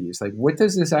do these? Like, what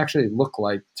does this actually look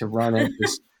like to run at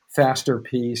this faster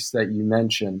pace that you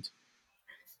mentioned?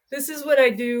 This is what I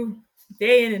do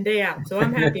day in and day out. So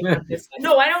I'm happy about this.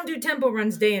 No, I don't do tempo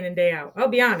runs day in and day out. I'll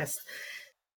be honest.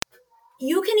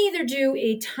 You can either do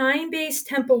a time-based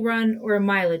tempo run or a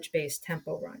mileage-based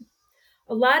tempo run.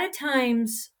 A lot of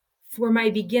times for my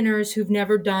beginners who've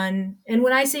never done, and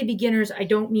when I say beginners, I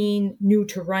don't mean new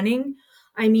to running.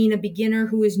 I mean a beginner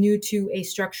who is new to a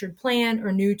structured plan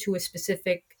or new to a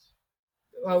specific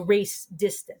race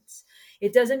distance.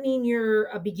 It doesn't mean you're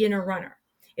a beginner runner.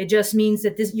 It just means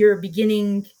that you're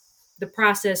beginning the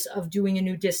process of doing a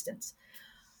new distance.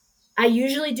 I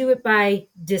usually do it by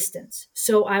distance.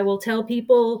 So I will tell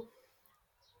people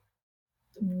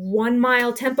 1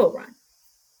 mile tempo run.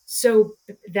 So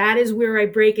that is where I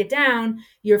break it down.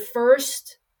 Your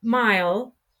first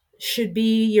mile should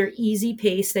be your easy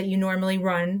pace that you normally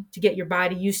run to get your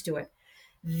body used to it.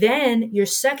 Then your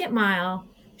second mile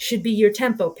should be your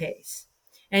tempo pace.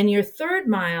 And your third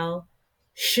mile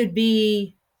should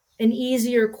be an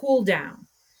easier cool down.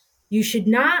 You should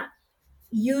not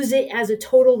use it as a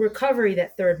total recovery,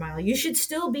 that third mile. You should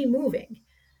still be moving.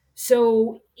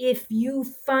 So if you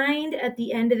find at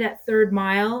the end of that third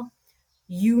mile,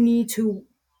 you need to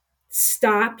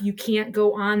stop, you can't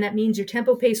go on, that means your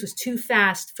tempo pace was too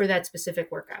fast for that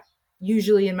specific workout.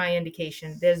 Usually in my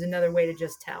indication, there's another way to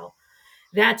just tell.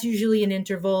 That's usually an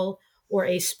interval or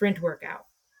a sprint workout.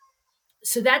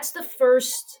 So that's the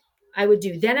first I would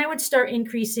do. Then I would start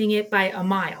increasing it by a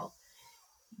mile.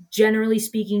 Generally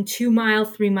speaking, 2 mile,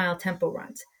 3 mile tempo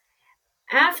runs.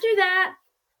 After that,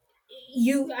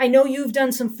 I know you've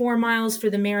done some 4 miles for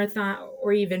the marathon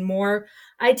or even more.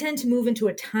 I tend to move into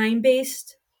a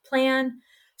time-based plan.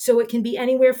 So it can be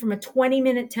anywhere from a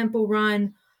 20-minute tempo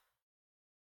run.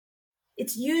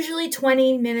 It's usually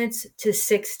 20 minutes to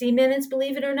 60 minutes,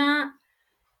 believe it or not.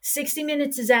 60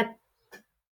 minutes is at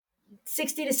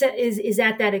 60 to is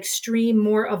at that extreme,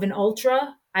 more of an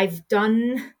ultra. I've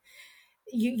done,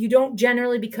 you don't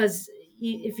generally, because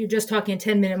if you're just talking a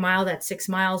 10-minute mile, that's 6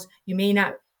 miles, you may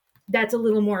not, that's a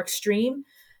little more extreme.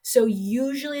 So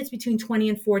usually it's between 20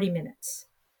 and 40 minutes.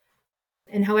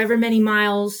 And however many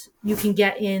miles you can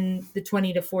get in the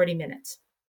 20 to 40 minutes.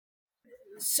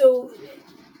 So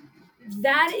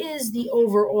that is the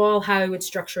overall how I would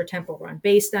structure a tempo run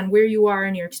based on where you are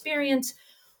in your experience,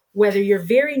 whether you're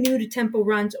very new to tempo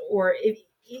runs or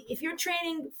if you're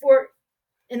training for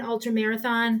an ultra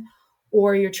marathon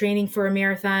or you're training for a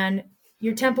marathon,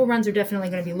 your tempo runs are definitely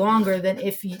going to be longer than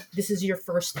if this is your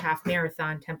first half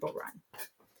marathon tempo run.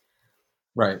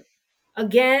 Right.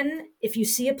 Again, if you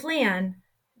see a plan,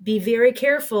 be very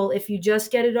careful if you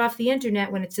just get it off the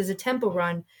internet when it says a tempo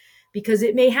run, because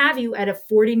it may have you at a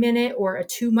 40-minute or a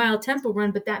 2-mile tempo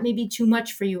run, but that may be too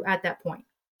much for you at that point.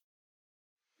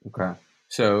 Okay.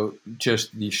 So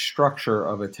just the structure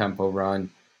of a tempo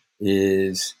run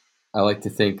is, I like to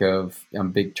think of, I'm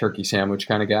a big turkey sandwich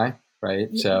kind of guy, right?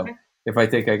 Yeah. So if I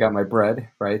think I got my bread,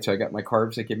 right? So I got my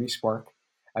carbs that give me spark.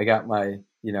 I got my,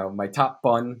 my top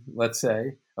bun, let's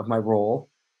say, of my roll.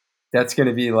 That's going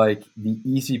to be like the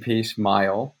easy pace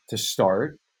mile to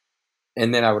start.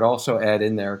 And then I would also add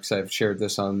in there, because I've shared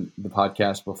this on the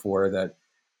podcast before, that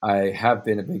I have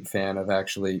been a big fan of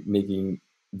actually making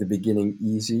the beginning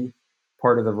easy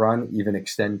part of the run even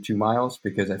extend 2 miles,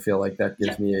 because I feel like that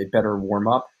gives me a better warm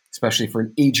up, especially for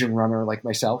an aging runner like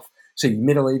myself. So you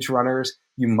middle-aged runners,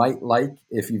 you might like,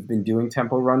 if you've been doing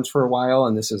tempo runs for a while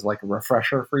and this is like a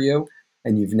refresher for you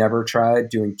and you've never tried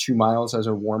doing 2 miles as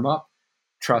a warm up,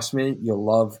 trust me, you'll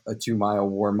love a 2-mile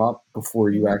warm up before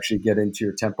you actually get into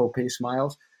your tempo pace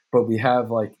miles. But we have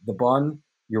like the bun,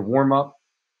 your warm up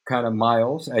kind of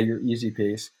miles at your easy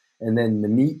pace. And then the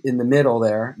meat in the middle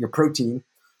there, your protein,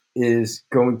 is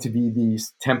going to be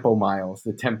these tempo miles,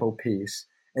 the tempo pace.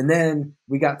 And then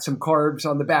we got some carbs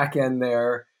on the back end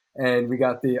there. And we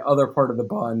got the other part of the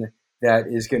bun that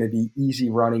is going to be easy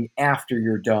running after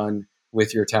you're done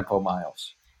with your tempo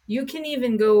miles. You can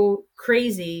even go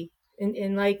crazy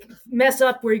and like mess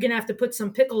up where you're going to have to put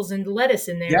some pickles and lettuce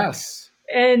in there. Yes.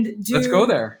 And do let's go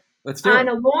there. Let's do on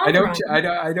it. a long run.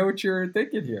 I know what you're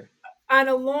thinking here. On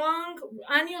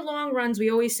your long runs, we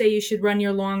always say you should run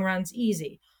your long runs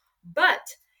easy.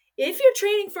 But if you're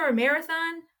training for a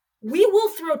marathon, we will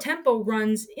throw tempo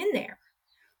runs in there.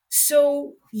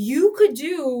 So you could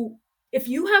do, if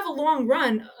you have a long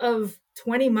run of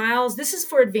 20 miles, this is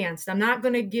for advanced. I'm not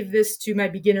going to give this to my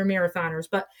beginner marathoners,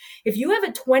 but if you have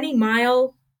a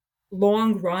 20-mile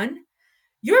long run,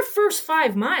 your first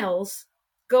 5 miles,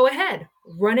 go ahead,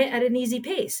 run it at an easy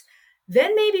pace.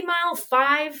 Then maybe mile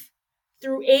 5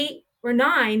 through 8 or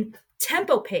 9,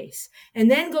 tempo pace, and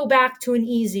then go back to an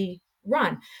easy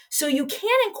run. So you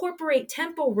can incorporate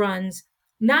tempo runs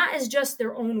not as just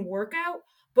their own workout,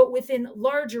 but within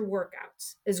larger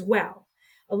workouts as well.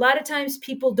 A lot of times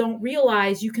people don't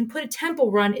realize you can put a tempo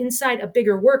run inside a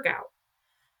bigger workout.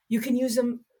 You can use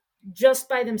them just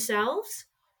by themselves,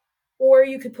 or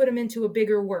you could put them into a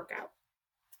bigger workout.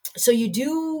 So you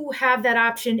do have that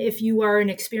option if you are an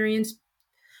experienced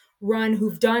run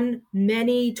who've done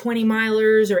many 20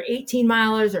 milers or 18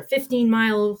 milers or 15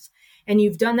 miles, and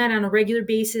you've done that on a regular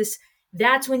basis.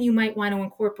 That's when you might want to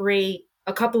incorporate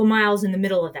a couple of miles in the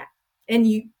middle of that. And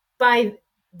you, by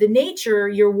the nature,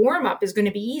 your warm up is going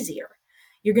to be easier.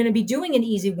 You're going to be doing an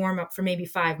easy warm up for maybe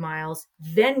 5 miles,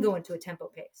 then go into a tempo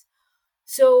pace.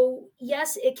 So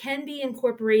yes, it can be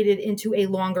incorporated into a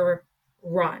longer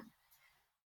run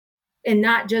and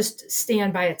not just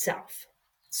stand by itself.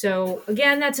 So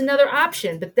again, that's another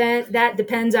option, but then that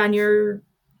depends on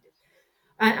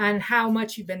on how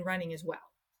much you've been running as well.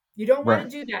 You don't want to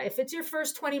do that. If it's your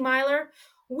first 20 miler,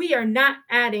 we are not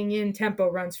adding in tempo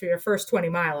runs for your first 20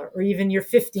 miler or even your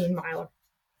 15 miler.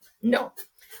 No.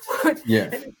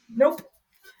 Yeah. Nope.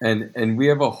 And we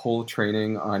have a whole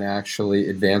training on actually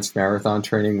advanced marathon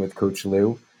training with Coach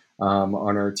Lou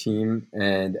on our team.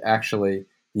 And actually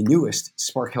the newest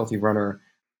Spark Healthy Runner,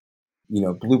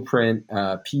 blueprint,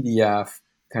 PDF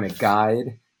kind of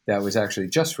guide that was actually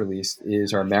just released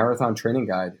is our marathon training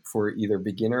guide for either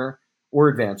beginner or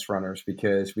advanced runners,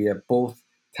 because we have both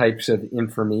types of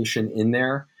information in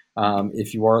there.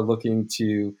 If you are looking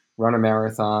to run a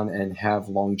marathon and have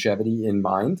longevity in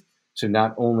mind, so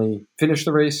not only finish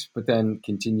the race, but then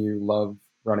continue love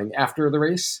running after the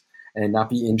race and not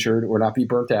be injured or not be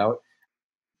burnt out,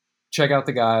 check out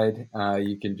the guide.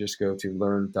 You can just go to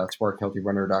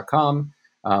learn.sparkhealthyrunner.com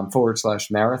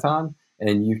 /marathon,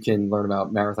 and you can learn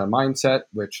about marathon mindset,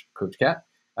 which Coach Kat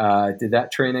did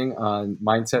that training on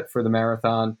mindset for the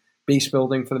marathon, base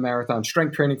building for the marathon,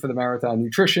 strength training for the marathon,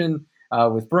 nutrition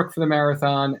with Brooke for the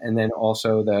marathon, and then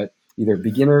also that either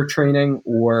beginner training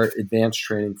or advanced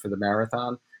training for the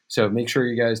marathon. So make sure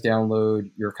you guys download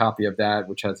your copy of that,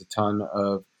 which has a ton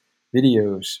of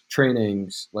videos,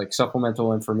 trainings, like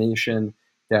supplemental information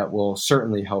that will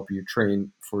certainly help you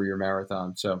train for your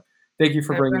marathon. So thank you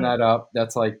for bringing that up.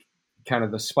 That's like kind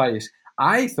of the spice.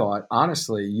 I thought,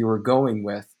 honestly, you were going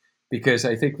with, because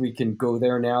I think we can go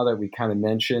there now that we kind of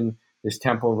mentioned this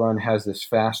tempo run has this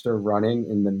faster running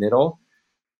in the middle.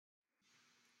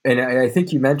 And I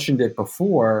think you mentioned it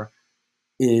before,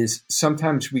 is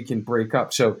sometimes we can break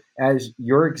up. So as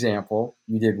your example,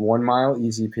 you did 1 mile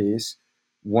easy pace,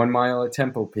 1 mile at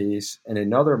tempo pace, and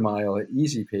another mile at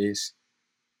easy pace.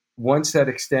 Once that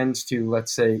extends to,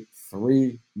 let's say,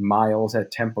 3 miles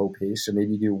at tempo pace, so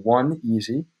maybe do 1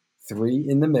 easy, 3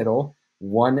 in the middle,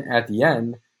 1 at the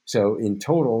end. So in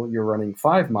total, you're running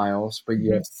 5 miles, but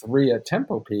you have 3 at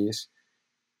tempo pace.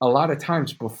 A lot of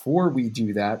times before we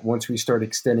do that, once we start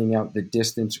extending out the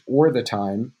distance or the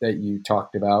time that you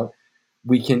talked about,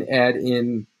 we can add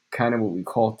in kind of what we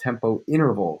call tempo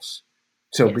intervals.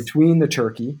 So between the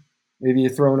turkey, maybe you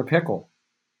throw in a pickle,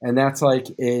 and that's like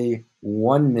a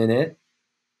 1 minute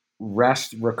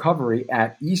rest recovery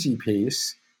at easy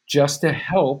pace, just to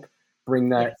help bring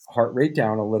that heart rate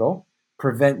down a little,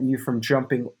 prevent you from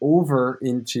jumping over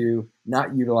into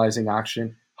not utilizing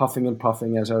oxygen, huffing and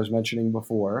puffing, as I was mentioning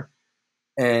before,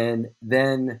 and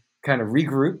then kind of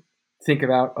regroup, think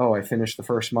about, oh, I finished the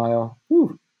first mile,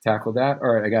 tackled that.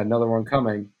 All right, I got another one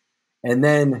coming, and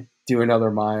then do another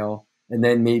mile, and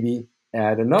then maybe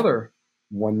add another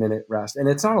 1 minute rest. And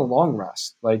it's not a long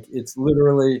rest. Like, it's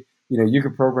literally, you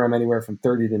could program anywhere from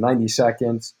 30 to 90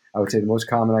 seconds. I would say the most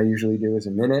common I usually do is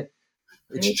a minute.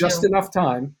 It's just enough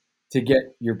time to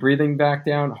get your breathing back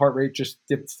down. Heart rate just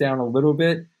dips down a little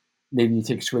bit. Maybe you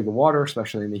take a swig of water,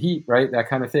 especially in the heat, right? That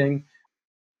kind of thing.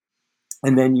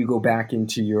 And then you go back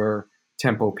into your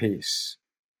tempo pace.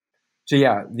 So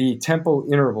yeah, the tempo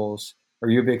intervals, are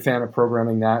you a big fan of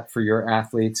programming that for your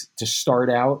athletes to start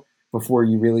out before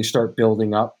you really start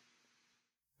building up?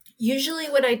 Usually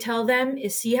what I tell them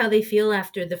is see how they feel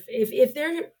after if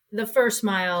they're the first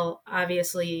mile,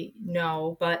 obviously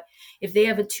no, but if they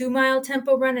have a 2 mile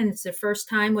tempo run and it's their first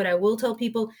time, what I will tell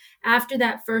people after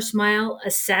that first mile,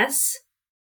 assess.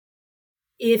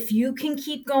 If you can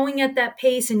keep going at that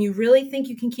pace and you really think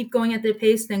you can keep going at that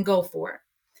pace, then go for it.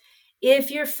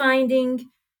 If you're finding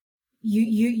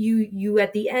you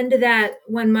at the end of that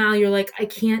 1 mile, you're like, I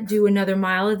can't do another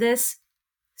mile of this,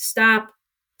 stop,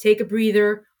 take a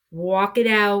breather, walk it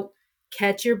out,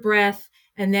 catch your breath,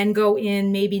 and then go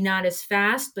in, maybe not as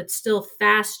fast, but still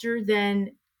faster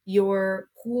than your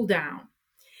cool down.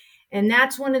 And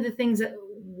that's one of the things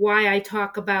why I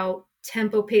talk about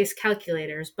tempo pace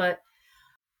calculators. But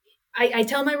I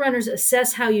tell my runners,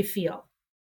 assess how you feel.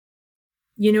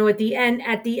 At the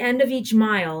end of each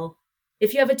mile,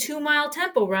 if you have a 2 mile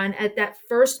tempo run at that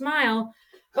first mile,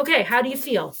 okay, how do you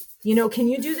feel? Can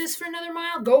you do this for another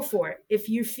mile? Go for it. If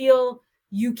you feel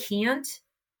you can't,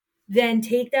 then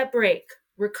take that break,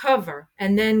 recover,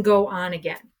 and then go on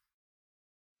again.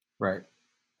 Right.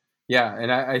 Yeah.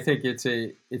 And I think it's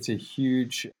a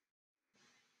huge,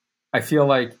 I feel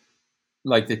like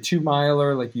the 2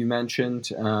 miler, like you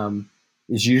mentioned,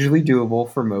 is usually doable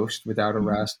for most without a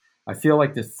rest. I feel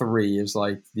like the 3 is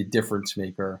like the difference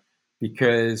maker,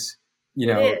 because,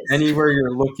 anywhere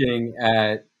you're looking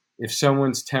at, if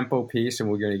someone's tempo pace, and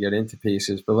we're going to get into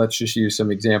paces, but let's just use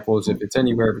some examples. If it's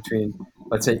anywhere between,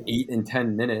 let's say, 8 and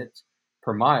 10 minutes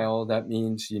per mile, that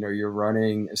means, you're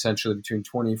running essentially between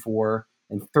 24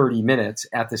 and 30 minutes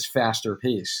at this faster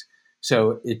pace.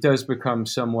 So it does become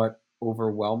somewhat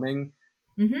overwhelming,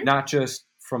 not just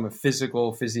from a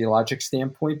physiologic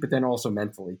standpoint, but then also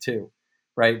mentally too,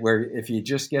 right? Where if you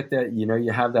just get that,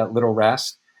 you have that little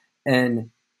rest, and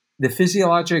the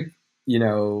physiologic,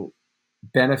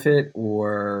 benefit,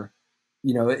 or,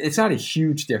 it's not a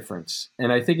huge difference.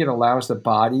 And I think it allows the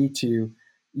body to,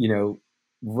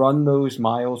 run those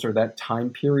miles or that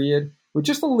time period with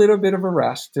just a little bit of a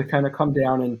rest to kind of come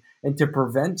down and to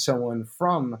prevent someone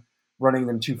from running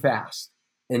them too fast.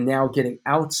 And now getting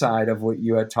outside of what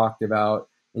you had talked about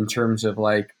in terms of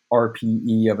like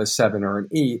RPE of a 7 or an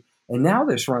 8. And now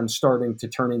this run's starting to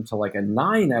turn into like a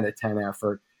 9 out of 10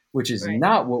 effort, which is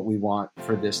not what we want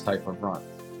for this type of run.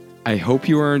 I hope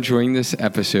you are enjoying this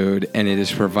episode and it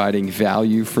is providing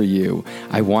value for you.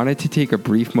 I wanted to take a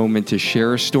brief moment to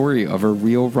share a story of a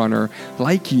real runner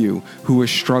like you who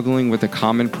is struggling with a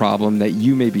common problem that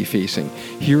you may be facing.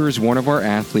 Here is one of our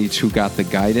athletes who got the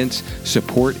guidance,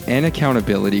 support, and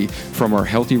accountability from our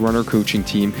Healthy Runner coaching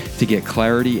team to get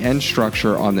clarity and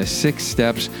structure on the 6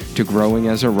 steps to growing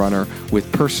as a runner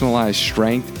with personalized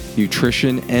strength,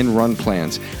 nutrition, and run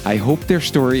plans. I hope their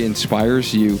story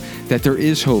inspires you that there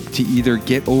is hope to either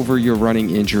get over your running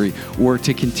injury or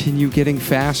to continue getting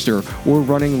faster or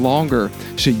running longer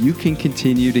so you can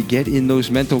continue to get in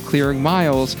those mental clearing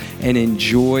miles and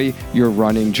enjoy your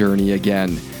running journey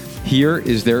again. Here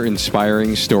is their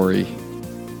inspiring story.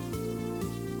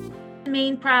 The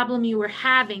main problem you were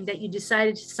having that you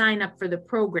decided to sign up for the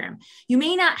program. You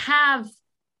may not have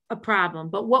a problem,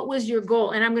 but what was your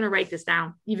goal? And I'm going to write this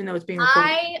down, even though it's being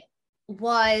recorded.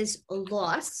 was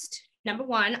lost. Number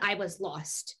one, I was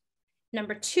lost.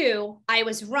 Number two, I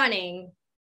was running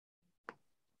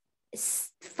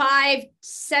 5-7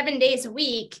 days a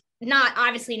week, not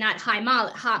obviously not high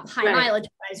mileage, but I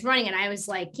was running, and I was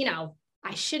like,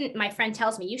 I shouldn't, my friend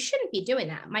tells me, you shouldn't be doing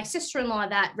that. My sister-in-law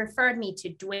that referred me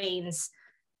to Dwayne's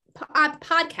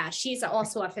podcast, she's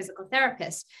also a physical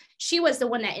therapist. She was the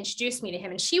one that introduced me to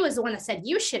him, and she was the one that said,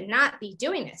 you should not be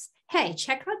doing this. Hey,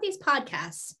 check out these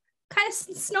podcasts. Kind of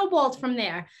snowballed from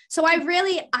there. So I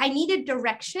needed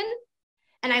direction,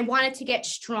 and I wanted to get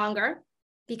stronger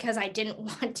because I didn't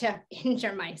want to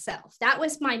injure myself. That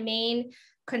was my main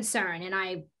concern. And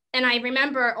I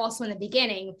remember also in the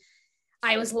beginning,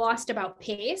 I was lost about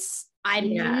pace.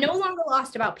 I'm no longer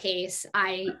lost about pace.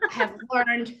 I have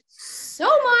learned so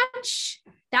much.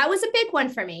 That was a big one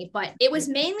for me, but it was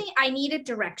mainly I needed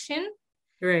direction.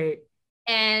 Right.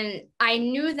 And I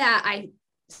knew that I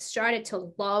started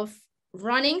to love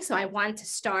running. So I wanted to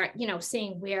start,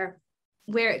 seeing where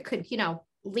it could,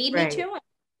 lead me to, and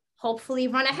hopefully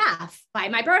run a half by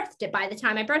the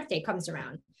time my birthday comes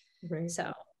around. Right.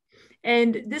 So.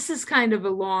 And this is kind of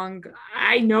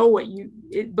I know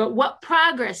but what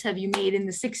progress have you made in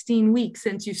the 16 weeks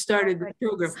since you started the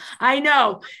program? I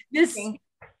know this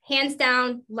hands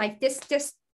down, like this,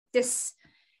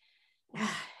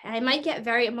 I might get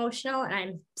very emotional, and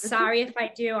I'm sorry if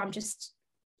I do. I'm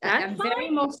very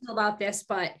emotional about this,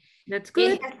 but that's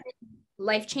good. It has been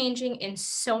life-changing in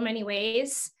so many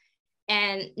ways,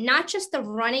 and not just the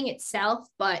running itself,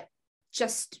 but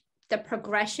just the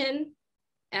progression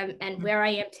and where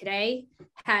I am today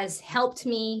has helped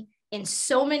me in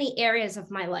so many areas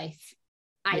of my life.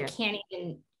 I can't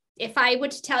even, if I were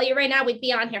to tell you right now, we'd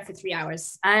be on here for 3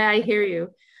 hours. I hear you.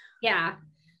 Yeah.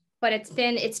 But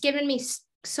it's given me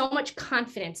so much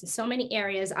confidence in so many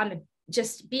areas. I'm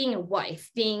just being a wife,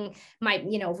 being my,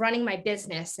 running my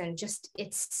business, and just,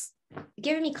 it's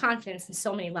given me confidence in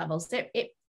so many levels.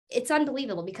 It's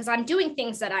unbelievable, because I'm doing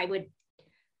things that I would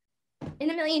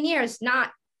in a million years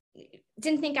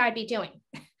didn't think I'd be doing.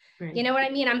 Right. You know what I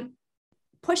mean? I'm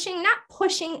not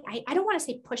pushing. I don't want to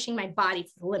say pushing my body to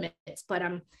the limits, but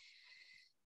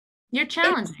you're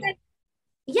challenging.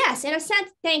 Yes. In a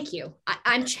sense, thank you.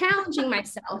 I'm challenging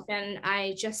myself, and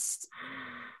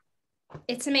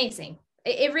it's amazing.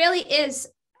 It really is.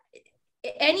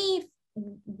 Any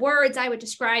words I would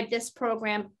describe this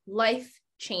program,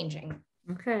 life-changing.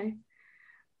 Okay.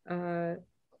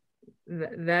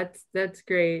 That's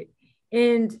great.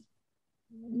 And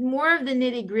more of the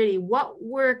nitty-gritty, what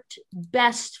worked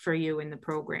best for you in the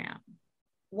program?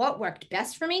 What worked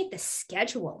best for me? The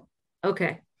schedule.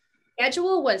 Okay.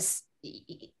 Schedule was,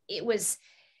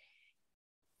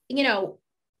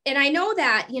 and I know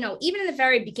that, even in the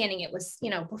very beginning, it was,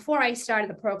 before I started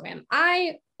the program,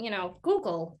 I,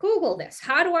 Google this.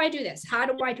 How do I do this? How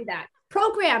do I do that?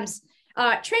 Programs,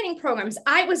 training programs.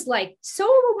 I was like so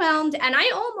overwhelmed, and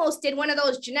I almost did one of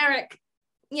those generic,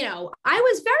 I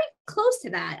was very close to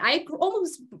that. I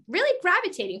almost really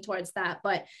gravitating towards that.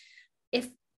 But if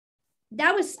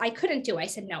that was, I couldn't do, I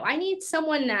said, no, I need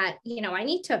someone that, I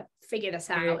need to figure this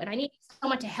out, and I need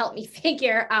someone to help me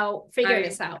figure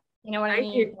this out. You know what I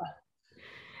mean?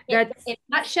 That's in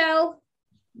a nutshell,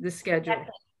 the schedule.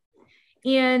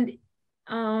 And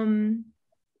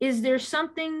is there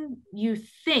something you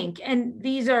think, and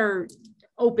these are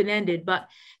open-ended, but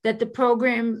that the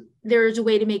program, there's a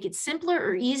way to make it simpler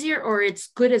or easier, or it's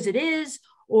good as it is,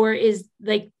 or is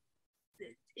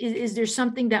there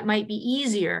something that might be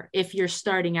easier if you're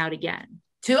starting out again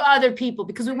to other people,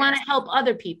 because we want to help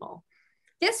other people?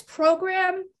 This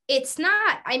program, it's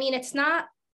not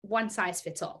one size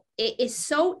fits all. It is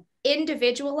so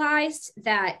individualized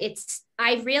that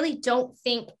I really don't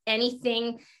think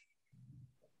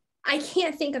I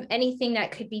can't think of anything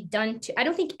that could be done I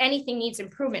don't think anything needs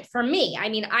improvement for me.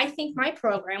 I think my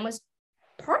program was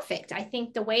perfect. I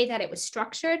think the way that it was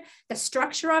structured, the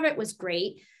structure of it was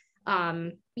great.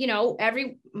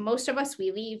 Most of us,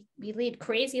 we lead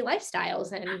crazy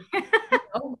lifestyles, and,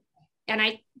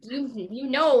 and you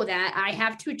know that I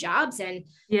have 2 jobs, and,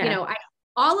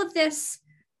 all of this,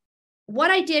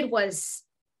 what I did was,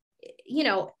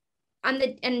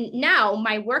 and now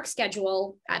my work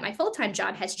schedule at my full-time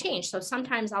job has changed. So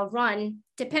sometimes I'll run,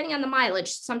 depending on the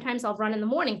mileage, sometimes I'll run in the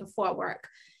morning before work,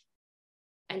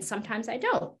 and sometimes I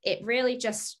don't. It really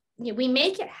just, we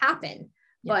make it happen,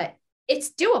 but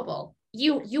it's doable.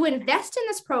 You invest in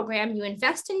this program, you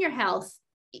invest in your health,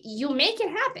 you make it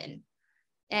happen.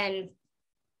 And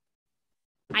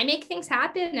I make things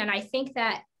happen. And I think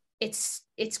that it's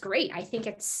great. I don't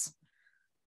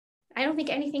think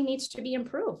anything needs to be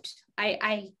improved.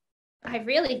 I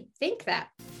really think that.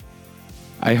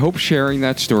 I hope sharing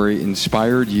that story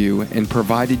inspired you and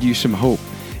provided you some hope.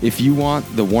 If you want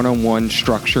the one-on-one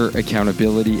structure,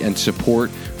 accountability, and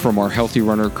support from our Healthy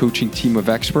Runner coaching team of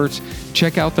experts,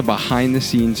 check out the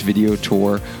behind-the-scenes video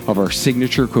tour of our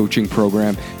signature coaching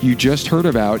program you just heard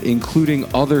about,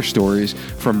 including other stories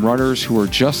from runners who are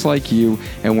just like you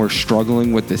and were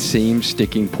struggling with the same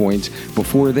sticking points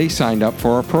before they signed up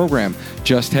for our program.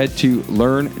 Just head to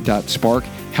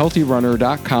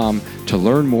learn.sparkhealthyrunner.com to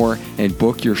learn more and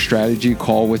book your strategy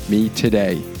call with me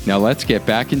today. Now let's get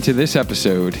back into this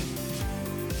episode.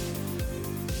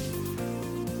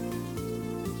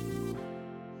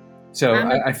 So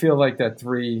I feel like that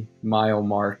 3 mile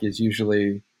mark is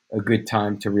usually a good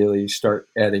time to really start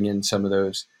adding in some of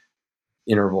those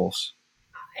intervals.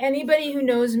 Anybody who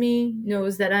knows me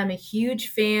knows that I'm a huge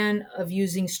fan of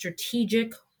using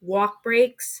strategic walk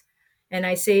breaks. And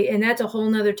I say, and that's a whole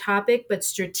nother topic, but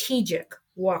strategic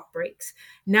walk breaks,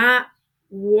 not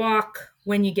walk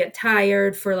when you get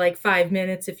tired for like 5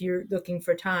 minutes if you're looking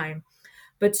for time.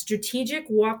 But strategic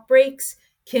walk breaks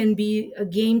can be a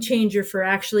game changer for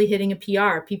actually hitting a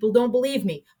PR. People don't believe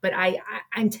me, but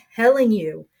I'm telling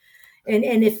you. And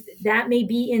if that may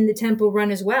be in the tempo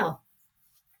run as well.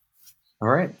 All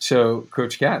right. So,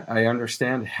 Coach Kat, I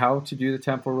understand how to do the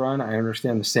tempo run. I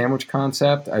understand the sandwich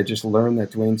concept. I just learned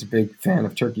that Dwayne's a big fan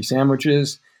of turkey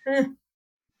sandwiches.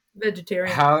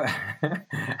 Vegetarian. How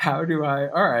do I?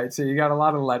 All right. So you got a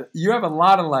lot of lettuce. You have a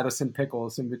lot of lettuce and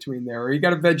pickles in between there, or you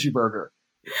got a veggie burger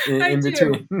in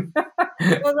between.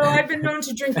 Although I've been known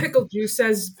to drink pickle juice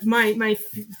as my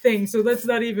thing, so that's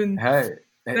not even. Hey,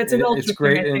 that's an ultra. It's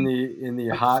great in the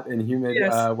hot and humid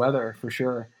weather for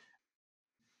sure.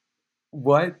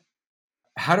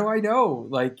 How do I know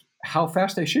like how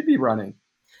fast I should be running?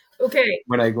 Okay.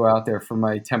 When I go out there for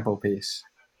my tempo pace.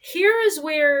 Here is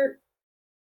where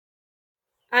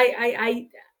I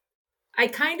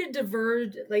kind of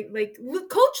diverged. Like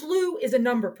Coach Lou is a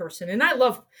number person, and I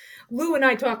love Lou, and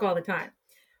I talk all the time.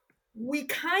 We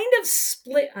kind of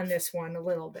split on this one a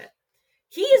little bit.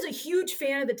 He is a huge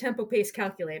fan of the tempo pace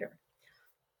calculator.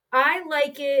 I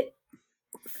like it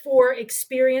for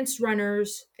experienced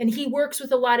runners, and he works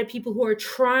with a lot of people who are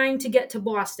trying to get to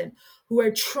Boston, who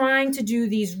are trying to do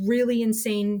these really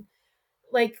insane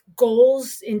like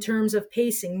goals in terms of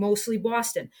pacing, mostly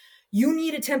Boston. You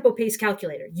need a tempo pace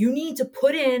calculator. You need to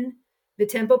put in the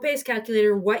tempo pace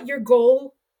calculator what your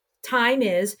goal time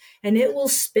is, and it will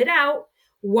spit out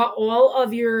what all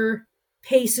of your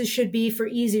paces should be for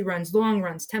easy runs, long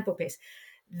runs, tempo pace.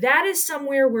 That is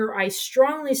somewhere where I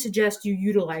strongly suggest you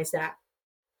utilize that.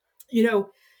 You know,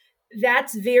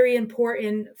 that's very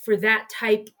important for that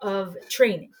type of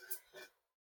training.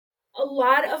 A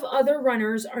lot of other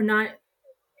runners are not,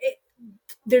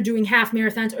 they're doing half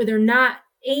marathons or they're not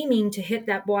aiming to hit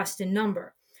that Boston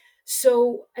number.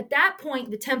 So at that point,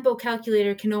 the tempo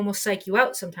calculator can almost psych you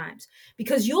out sometimes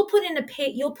because you'll put in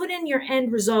your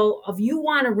end result of you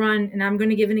want to run, and I'm going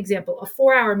to give an example, a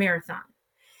 4-hour marathon.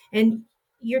 And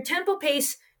your tempo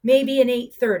pace may be an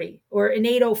 8:30 or an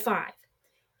 8:05.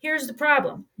 Here's the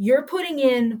problem. You're putting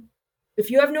in,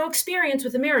 if you have no experience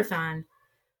with a marathon,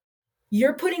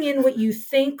 you're putting in what you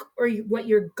think or what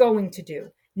you're going to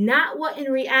do, not what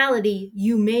in reality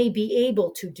you may be able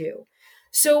to do.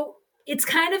 So it's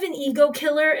kind of an ego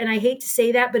killer, and I hate to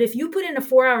say that, but if you put in a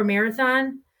 4-hour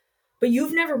marathon, but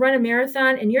you've never run a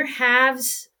marathon and your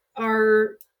halves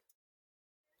are,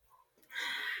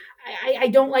 I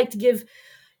don't like to give.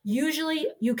 Usually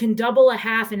you can double a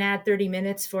half and add 30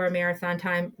 minutes for a marathon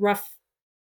time, rough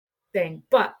thing,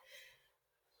 but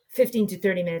 15 to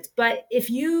 30 minutes. But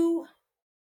if you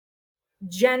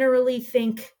generally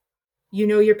think you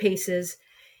know your paces,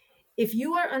 if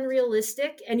you are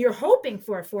unrealistic and you're hoping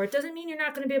for a 4, it doesn't mean you're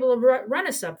not going to be able to run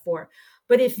a sub 4.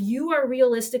 But if you are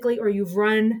realistically, or you've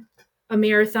run a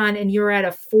marathon and you're at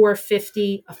a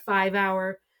 4:50, a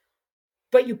 5-hour,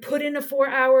 but you put in a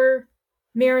 4-hour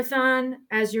marathon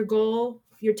as your goal,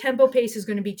 your tempo pace is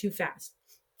going to be too fast.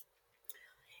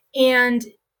 And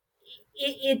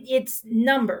it's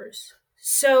numbers.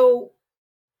 So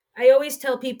I always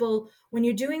tell people when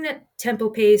you're doing that tempo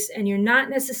pace and you're not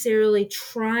necessarily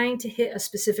trying to hit a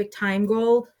specific time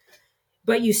goal,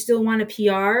 but you still want a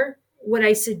PR, what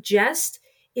I suggest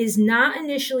is not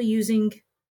initially using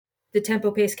the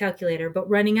tempo pace calculator, but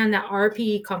running on that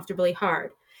RPE comfortably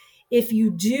hard. If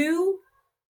you do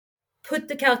put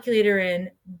the calculator in,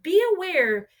 be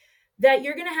aware that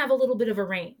you're going to have a little bit of a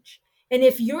range. And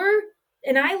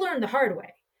and I learned the hard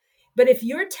way, but if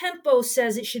your tempo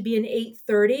says it should be an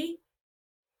 8:30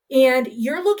 and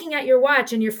you're looking at your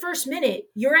watch and your first minute,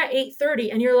 you're at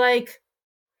 8:30 and you're like,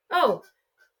 oh,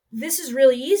 this is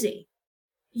really easy.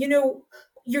 You know,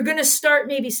 you're going to start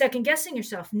maybe second guessing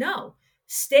yourself. No,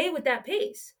 stay with that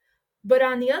pace. But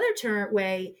on the other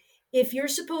way, if you're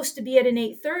supposed to be at an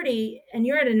 8:30 and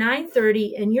you're at a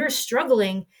 9:30 and you're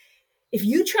struggling, if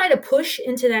you try to push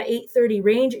into that 8:30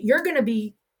 range, you're going to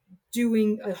be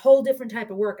doing a whole different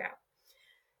type of workout.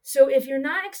 So if you're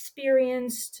not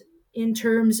experienced in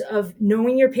terms of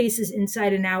knowing your paces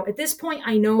inside and out, at this point,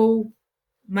 I know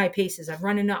my paces. I've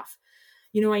run enough.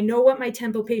 I know what my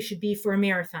tempo pace should be for a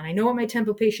marathon. I know what my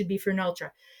tempo pace should be for an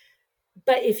ultra.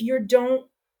 But if you don't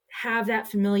have that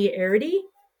familiarity,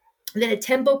 then a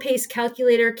tempo pace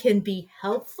calculator can be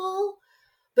helpful,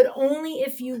 but only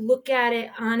if you look at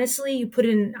it honestly, you put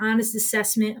in an honest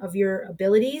assessment of your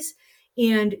abilities,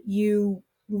 and you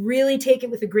really take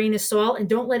it with a grain of salt and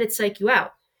don't let it psych you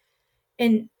out.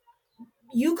 And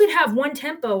you could have one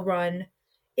tempo run,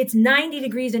 it's 90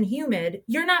 degrees and humid,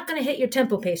 you're not going to hit your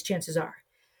tempo pace, chances are.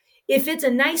 If it's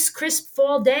a nice, crisp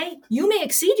fall day, you may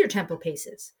exceed your tempo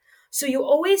paces. So you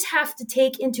always have to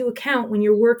take into account when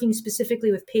you're working specifically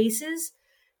with paces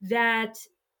that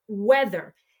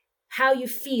weather, how you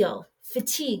feel,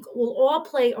 fatigue will all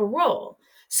play a role.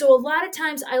 So a lot of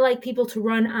times I like people to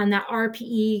run on that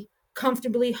RPE,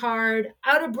 comfortably hard,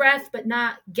 out of breath, but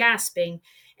not gasping,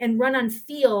 and run on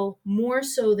feel more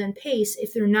so than pace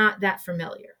if they're not that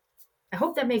familiar. I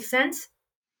hope that makes sense.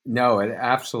 No, it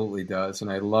absolutely does. And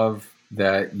I love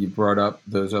that you brought up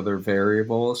those other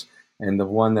variables. And the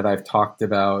one that I've talked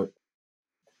about,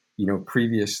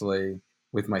 previously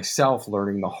with myself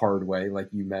learning the hard way, like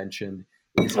you mentioned,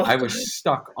 is I was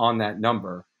stuck on that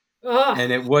number.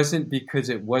 And it wasn't because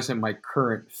it wasn't my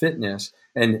current fitness.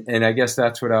 And I guess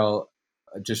that's what I'll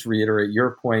just reiterate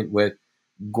your point with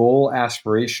goal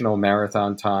aspirational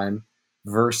marathon time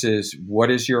versus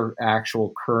what is your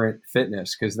actual current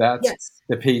fitness, because that's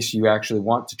the pace you actually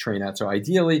want to train at. So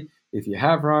ideally, if you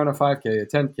have run a 5K, a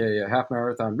 10K, a half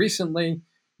marathon recently,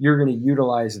 you're going to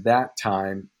utilize that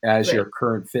time as your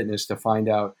current fitness to find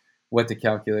out what the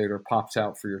calculator pops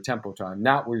out for your tempo time,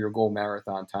 not where your goal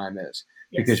marathon time is,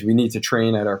 because we need to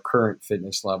train at our current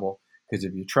fitness level. Because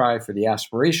if you try for the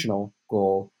aspirational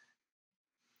goal,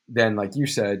 then like you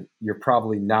said, you're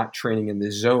probably not training in the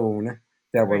zone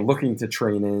that we're looking to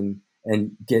train in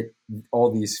and get all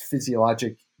these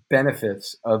physiologic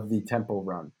benefits of the tempo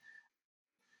run.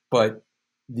 But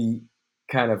the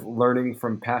kind of learning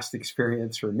from past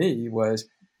experience for me was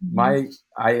I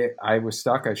was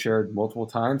stuck. I shared multiple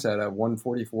times at a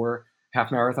 1:44 half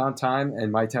marathon time,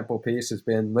 and my tempo pace has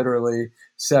been literally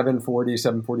 7:40,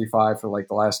 7:45 for like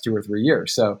the last 2 or 3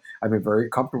 years. So I've been very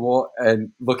comfortable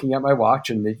and looking at my watch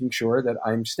and making sure that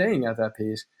I'm staying at that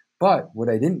pace. But what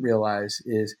I didn't realize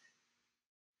is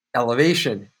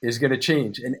elevation is going to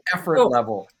change, and effort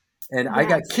level. And I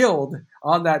got killed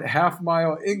on that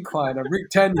half-mile incline on Route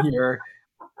 10 here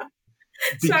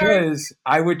because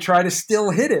I would try to still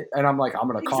hit it. And I'm like, I'm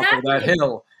going to conquer that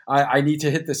hill. I need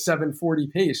to hit the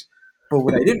 7:40 pace. But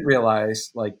what I didn't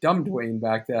realize, like dumb Dwayne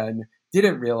back then,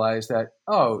 didn't realize that,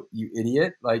 oh, you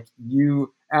idiot, like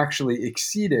you actually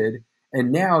exceeded,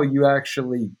 and now you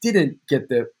actually didn't get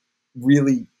the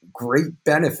really great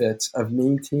benefits of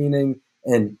maintaining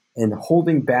and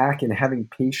holding back and having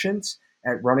patience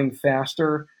at running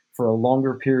faster for a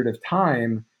longer period of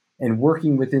time and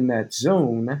working within that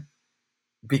zone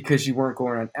because you weren't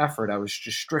going on effort. I was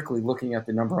just strictly looking at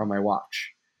the number on my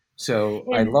watch. So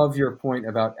I love your point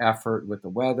about effort with the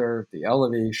weather, the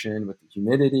elevation, with the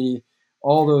humidity,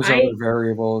 all those other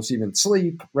variables, even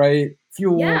sleep, right?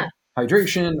 Fuel,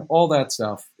 hydration, all that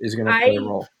stuff is going to play a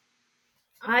role.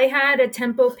 I had a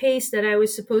tempo pace that I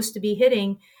was supposed to be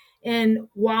hitting. And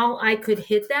while I could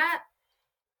hit that,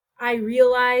 I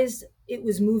realized it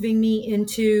was moving me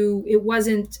into, it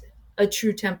wasn't a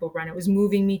true tempo run. It was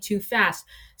moving me too fast.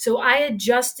 So I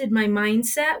adjusted my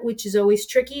mindset, which is always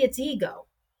tricky. It's ego.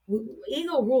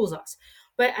 Ego rules us.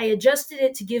 But I adjusted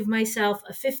it to give myself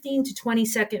a 15 to 20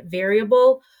 second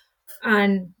variable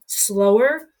on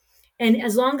slower. And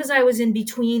as long as I was in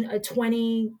between a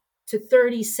 20 to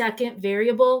 30 second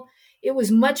variable, it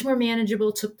was much more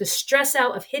manageable, took the stress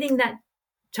out of hitting that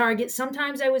target.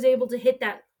 Sometimes I was able to hit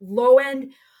that low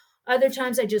end. Other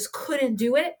times I just couldn't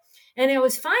do it. And I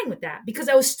was fine with that because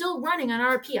I was still running on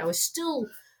RP. I was still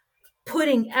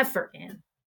putting effort in.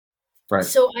 Right.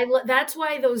 So that's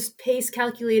why those pace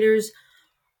calculators,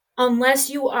 unless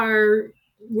you are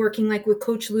working like with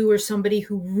Coach Lou or somebody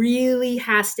who really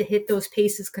has to hit those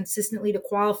paces consistently to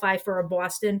qualify for a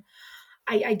Boston,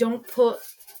 I don't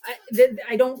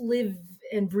live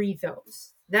and breathe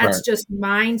those. That's just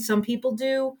mine. Some people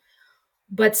do.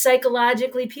 But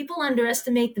psychologically, people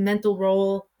underestimate the mental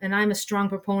role. And I'm a strong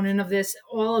proponent of this.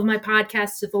 All of my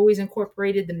podcasts have always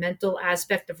incorporated the mental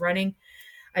aspect of running.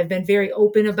 I've been very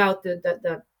open about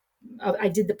I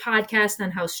did the podcast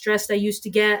on how stressed I used to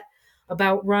get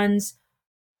about runs.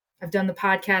 I've done the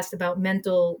podcast about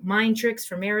mental mind tricks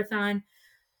for marathon.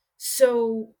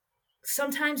 So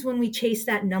sometimes when we chase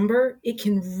that number, it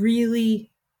can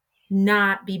really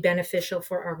not be beneficial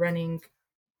for our running,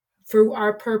 for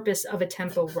our purpose of a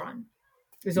tempo run,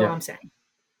 is all I'm saying.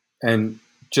 And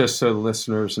just so the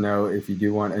listeners know, if you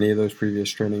do want any of those previous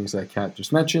trainings that Kat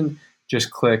just mentioned,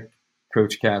 just click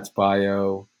Coach Kat's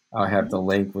bio. I'll have the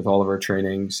link with all of our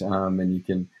trainings, and you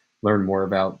can learn more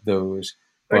about those.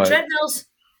 Or treadmills.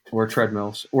 Or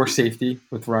treadmills. Or safety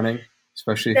with running,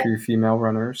 especially for your female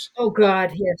runners. Oh,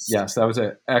 God, yes. Yes, that was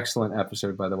an excellent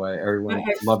episode, by the way. Everyone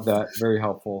loved that. Very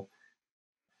helpful.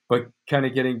 But kind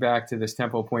of getting back to this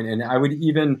tempo point, and I would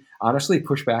even honestly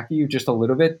push back at you just a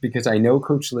little bit, because I know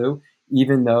Coach Lou,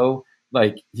 even though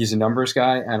like he's a numbers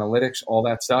guy, analytics, all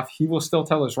that stuff, he will still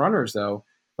tell his runners though,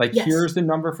 like, here's the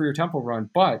number for your tempo run,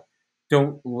 but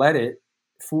don't let it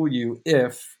fool you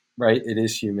if, right, it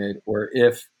is humid or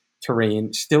if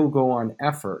terrain, still go on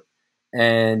effort.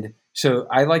 And so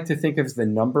I like to think of the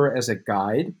number as a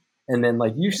guide. And then,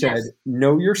 like you said,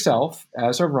 know yourself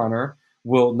as a runner.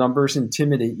 Will numbers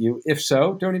intimidate you? If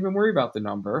so, don't even worry about the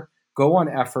number. Go on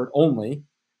effort only.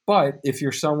 But if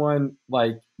you're someone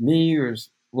like me who's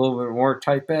a little bit more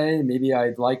type A, maybe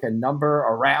I'd like a number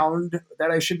around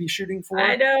that I should be shooting for.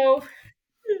 I know.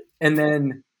 And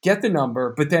then get the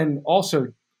number, but then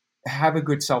also have a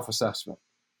good self-assessment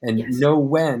and know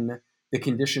when the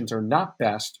conditions are not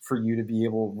best for you to be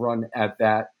able to run at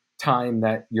that time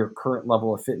that your current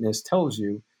level of fitness tells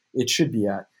you it should be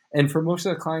at. And for most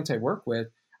of the clients I work with,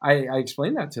 I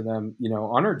explain that to them,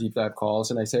 on our deep dive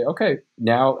calls. And I say, okay,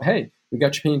 now, hey, we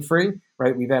got you pain free,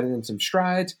 right? We've added in some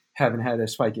strides, haven't had a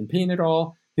spike in pain at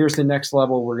all. Here's the next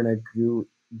level we're going to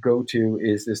go to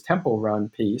is this tempo run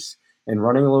piece and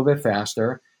running a little bit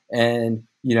faster. And,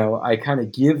 I kind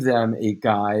of give them a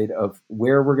guide of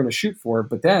where we're going to shoot for.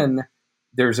 But then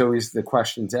there's always the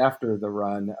questions after the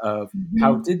run of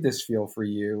how did this feel for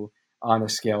you on a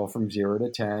scale from 0 to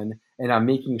 10? And I'm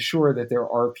making sure that their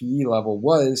RPE level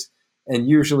was, and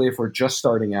usually if we're just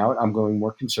starting out, I'm going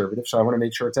more conservative. So I want to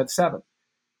make sure it's at 7,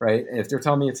 right? And if they're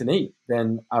telling me it's an 8,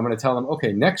 then I'm going to tell them,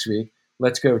 okay, next week,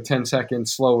 let's go 10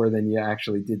 seconds slower than you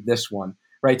actually did this one,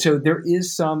 right? So there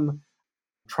is some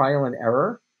trial and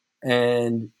error.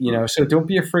 And, so don't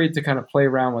be afraid to kind of play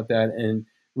around with that and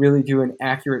really do an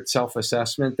accurate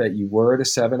self-assessment that you were at a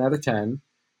 7 out of 10.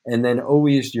 And then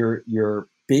always your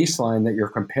baseline that you're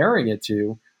comparing it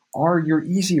to are your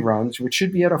easy runs, which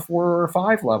should be at a 4 or a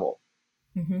 5 level.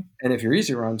 And if your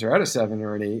easy runs are at a 7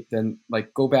 or an 8, then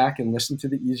go back and listen to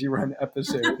the easy run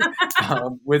episode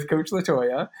with Coach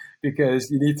Latoya,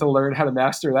 because you need to learn how to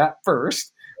master that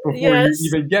first before you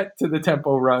even get to the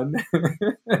tempo run.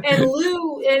 And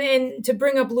Lou, and to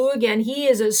bring up Lou again, he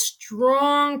is a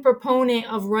strong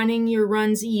proponent of running your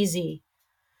runs easy.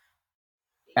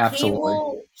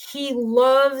 Absolutely. He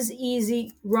loves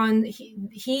easy run.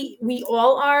 We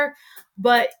all are,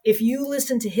 but if you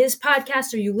listen to his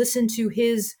podcast or you listen to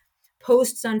his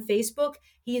posts on Facebook,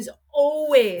 he is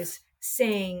always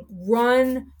saying,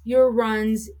 run your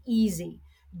runs easy.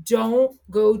 Don't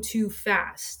go too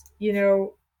fast.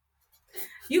 You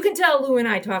can tell Lou and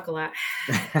I talk a lot.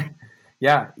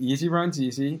 Yeah. Easy runs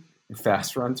easy,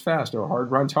 fast runs fast, or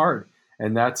hard runs hard.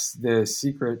 And that's the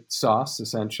secret sauce,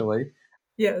 essentially.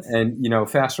 Yes. And,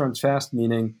 fast runs fast,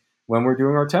 meaning when we're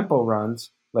doing our tempo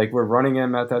runs, we're running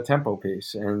them at that tempo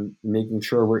pace and making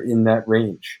sure we're in that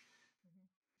range.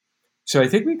 So I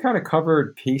think we kind of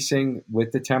covered pacing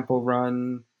with the tempo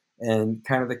run and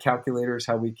kind of the calculators,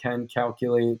 how we can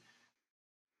calculate.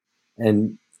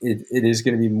 And it is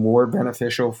going to be more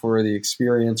beneficial for the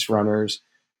experienced runners.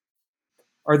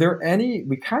 Are there any,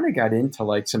 we kind of got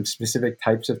into some specific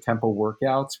types of tempo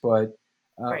workouts, but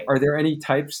are there any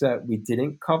types that we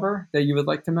didn't cover that you would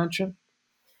like to mention?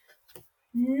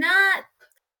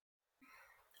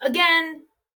 Again,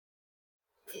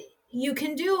 you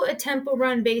can do a tempo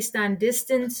run based on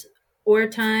distance or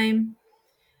time,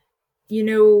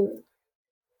 and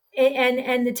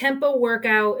the tempo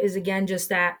workout is, again, just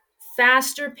that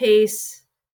faster pace,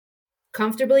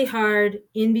 comfortably hard,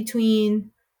 in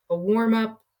between a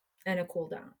warm-up and a cool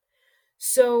down.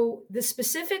 So the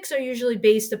specifics are usually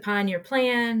based upon your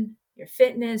plan, your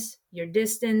fitness, your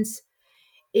distance.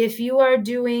 If you are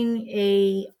doing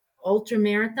a ultra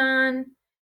marathon,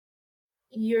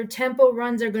 your tempo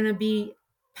runs are going to be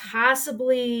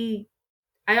possibly,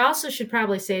 I also should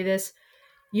probably say this,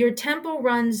 Your tempo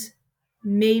runs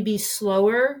may be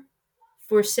slower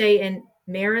for, say, a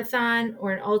marathon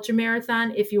or an ultra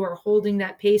marathon if you are holding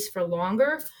that pace for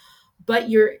longer, but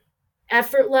your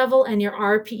effort level and your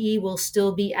RPE will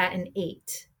still be at an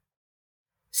 8.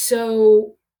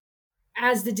 So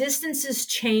as the distances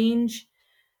change,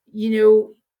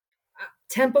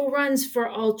 tempo runs for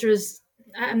ultras,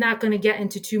 I'm not going to get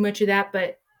into too much of that,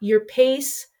 but your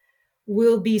pace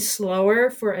will be slower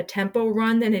for a tempo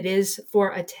run than it is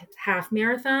for a half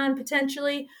marathon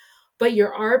potentially, but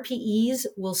your RPEs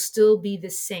will still be the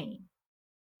same.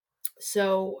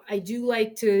 So I do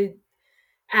like to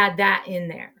add that in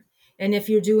there. And if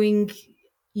you're doing,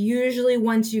 usually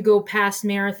once you go past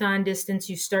marathon distance,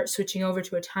 you start switching over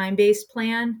to a time-based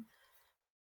plan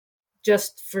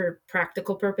just for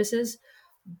practical purposes.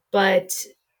 But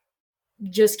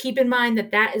just keep in mind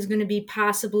that that is going to be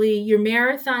possibly your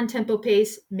marathon tempo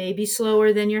pace may be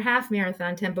slower than your half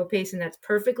marathon tempo pace, and that's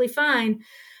perfectly fine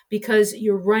because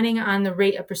you're running on the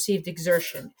rate of perceived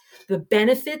exertion. The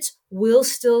benefits will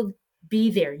still be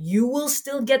there. You will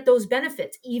still get those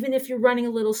benefits, even if you're running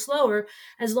a little slower,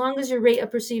 as long as your rate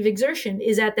of perceived exertion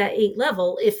is at that 8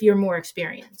 level if you're more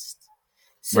experienced.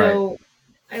 So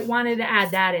right. I wanted to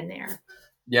add that in there.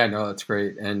 Yeah, no, that's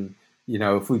great. And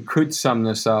if we could sum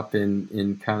this up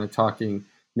in kind of talking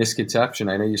misconception,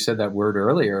 I know you said that word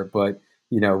earlier, but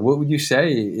what would you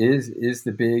say is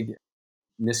the big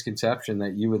misconception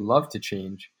that you would love to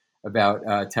change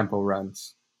about tempo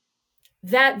runs?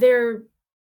 That they're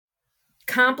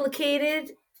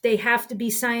complicated, they have to be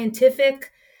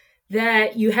scientific,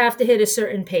 that you have to hit a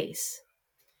certain pace.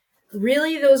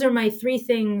 Really, those are my 3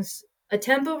 things. A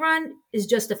tempo run is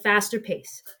just a faster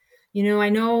pace. I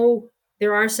know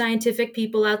there are scientific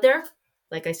people out there.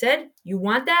 Like I said, you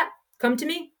want that? Come to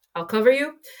me. I'll cover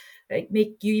you. I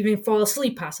make you even fall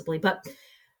asleep possibly. But,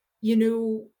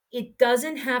 it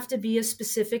doesn't have to be a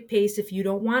specific pace if you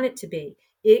don't want it to be.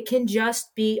 It can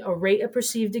just be a rate of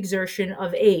perceived exertion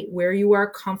of 8, where you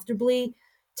are comfortably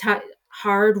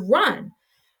hard run.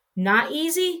 Not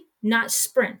easy, not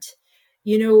sprint.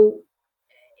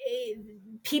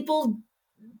 People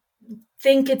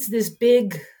think it's this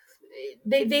big,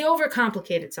 they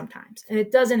overcomplicate it sometimes, and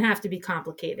it doesn't have to be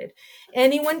complicated.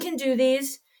 Anyone can do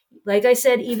these. Like I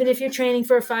said, even if you're training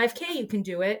for a 5K, you can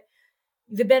do it.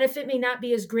 The benefit may not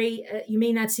be as great. You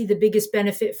may not see the biggest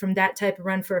benefit from that type of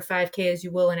run for a 5K as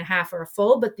you will in a half or a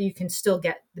full, but you can still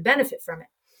get the benefit from it.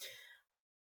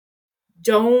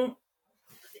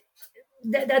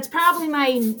 That's probably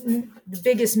the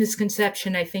biggest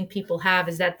misconception I think people have,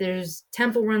 is that there's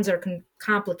tempo runs are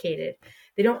complicated.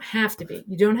 They don't have to be.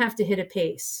 You don't have to hit a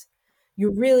pace.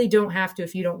 You really don't have to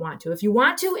if you don't want to. If you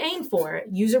want to, aim for it.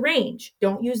 Use a range.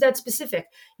 Don't use that specific.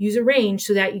 Use a range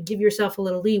so that you give yourself a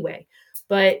little leeway.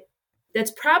 But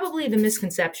that's probably the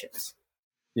misconceptions.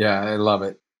 Yeah, I love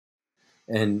it.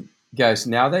 And guys,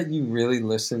 now that you really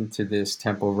listened to this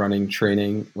tempo running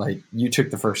training, like, you took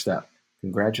the first step.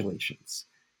 Congratulations.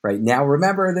 Right now,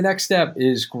 remember, the next step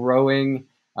is growing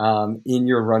in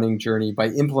your running journey by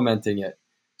implementing it.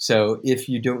 So if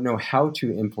you don't know how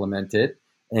to implement it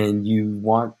and you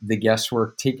want the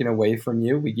guesswork taken away from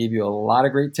you, we gave you a lot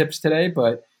of great tips today,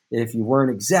 but if you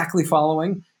weren't exactly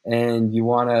following and you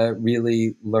want to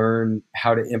really learn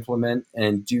how to implement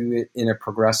and do it in a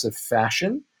progressive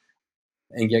fashion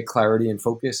and get clarity and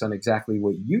focus on exactly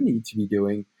what you need to be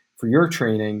doing for your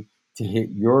training to hit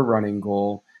your running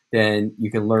goal, then you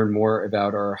can learn more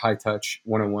about our high touch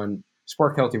one-on-one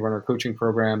Spark Healthy Runner coaching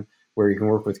program, where you can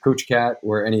work with Coach Kat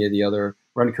or any of the other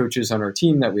run coaches on our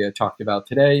team that we had talked about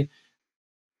today.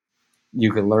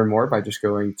 You can learn more by just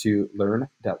going to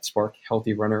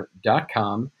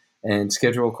learn.sparkhealthyrunner.com and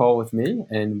schedule a call with me,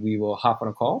 and we will hop on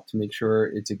a call to make sure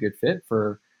it's a good fit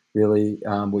for really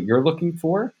what you're looking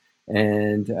for.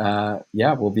 And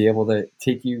we'll be able to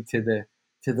take you to the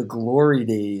glory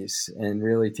days and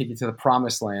really take you to the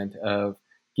promised land of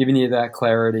giving you that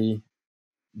clarity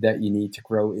that you need to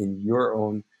grow in your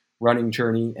own running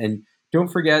journey. And don't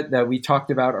forget that we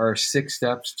talked about our 6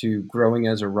 steps to growing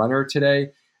as a runner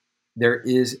today. There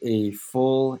is a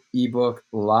full ebook,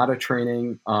 a lot of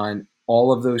training on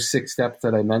all of those 6 steps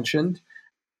that I mentioned.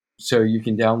 So you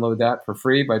can download that for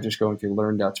free by just going to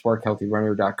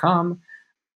learn.sparkhealthyrunner.com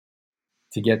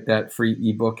to get that free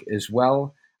ebook as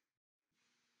well.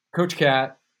 Coach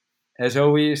Kat, as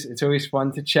always, it's always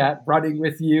fun to chat running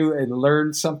with you and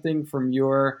learn something from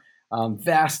your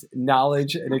vast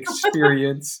knowledge and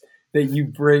experience that you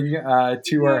bring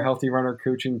to our Healthy Runner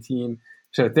coaching team.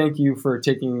 So thank you for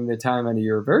taking the time out of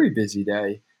your very busy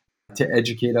day to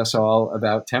educate us all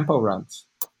about tempo runs.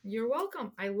 You're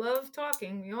welcome. I love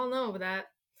talking. We all know that.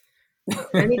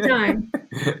 Anytime.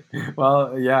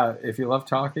 Well, yeah, if you love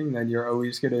talking, then you're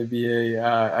always going to be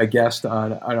a guest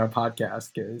on our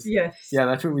podcast, because Yes. yeah,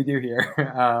 that's what we do here.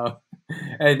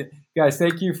 And guys,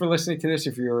 thank you for listening to this.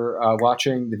 If you're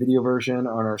watching the video version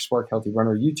on our Spark Healthy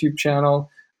Runner YouTube channel,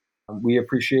 we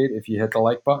appreciate if you hit the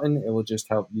like button. It will just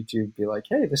help YouTube be like,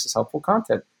 hey, this is helpful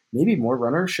content. Maybe more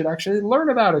runners should actually learn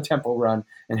about a tempo run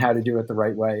and how to do it the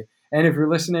right way. And if you're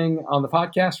listening on the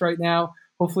podcast right now,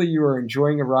 hopefully you are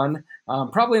enjoying a run.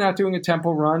 Probably not doing a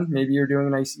tempo run. Maybe you're doing a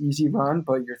nice easy run,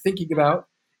 but you're thinking about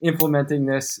implementing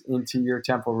this into your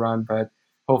tempo run. But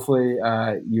hopefully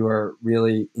you are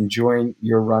really enjoying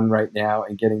your run right now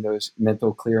and getting those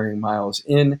mental clearing miles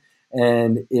in.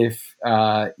 And if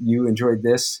you enjoyed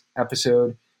this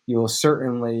episode, you will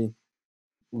certainly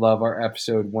love our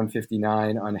episode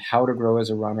 159 on how to grow as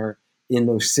a runner in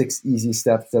those 6 easy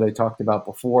steps that I talked about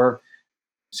before.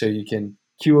 So you can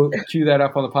cue that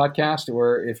up on the podcast,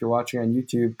 or if you're watching on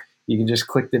YouTube, you can just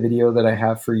click the video that I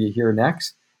have for you here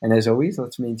next. And as always,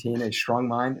 let's maintain a strong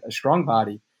mind, a strong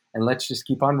body, and let's just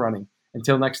keep on running.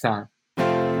 Until next time.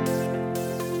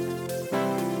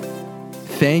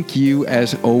 Thank you,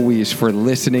 as always, for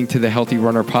listening to the Healthy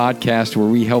Runner Podcast, where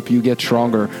we help you get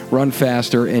stronger, run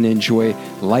faster, and enjoy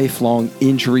lifelong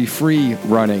injury-free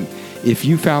running. If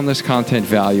you found this content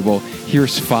valuable,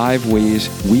 here's 5 ways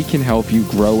we can help you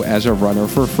grow as a runner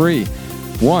for free.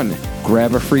 1.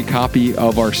 Grab a free copy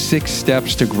of our 6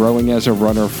 Steps to Growing as a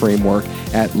Runner framework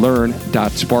at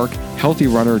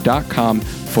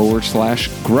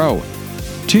learn.sparkhealthyrunner.com/grow.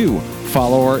 2.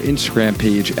 Follow our Instagram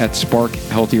page at Spark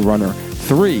Healthy Runner.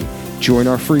 3. Join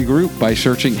our free group by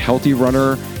searching Healthy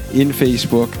Runner in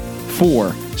Facebook.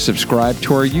 4. Subscribe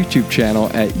to our YouTube channel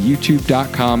at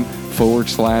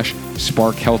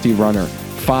youtube.com/Spark Healthy Runner.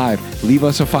 5. Leave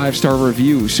us a 5-star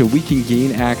review so we can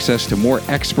gain access to more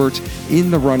experts in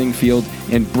the running field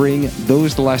and bring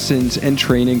those lessons and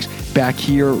trainings back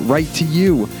here right to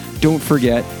you. Don't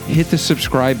forget, hit the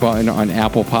subscribe button on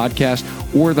Apple Podcasts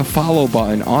or the follow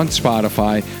button on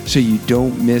Spotify so you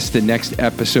don't miss the next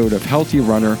episode of Healthy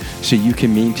Runner, so you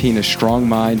can maintain a strong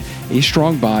mind, a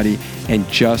strong body, and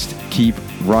just keep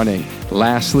running.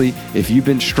 Lastly, if you've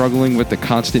been struggling with the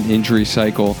constant injury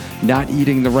cycle, not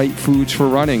eating the right foods for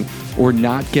running, or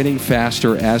not getting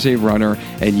faster as a runner,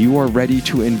 and you are ready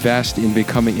to invest in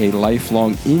becoming a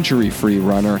lifelong injury-free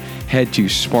runner, head to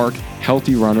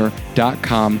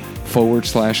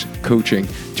sparkhealthyrunner.com/coaching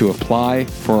to apply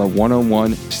for a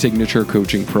one-on-one signature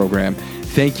coaching program.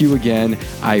 Thank you again.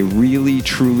 I really,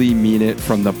 truly mean it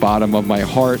from the bottom of my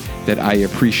heart that I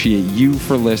appreciate you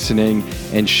for listening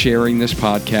and sharing this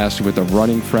podcast with a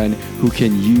running friend who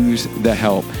can use the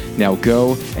help. Now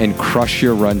go and crush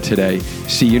your run today.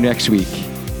 See you next week.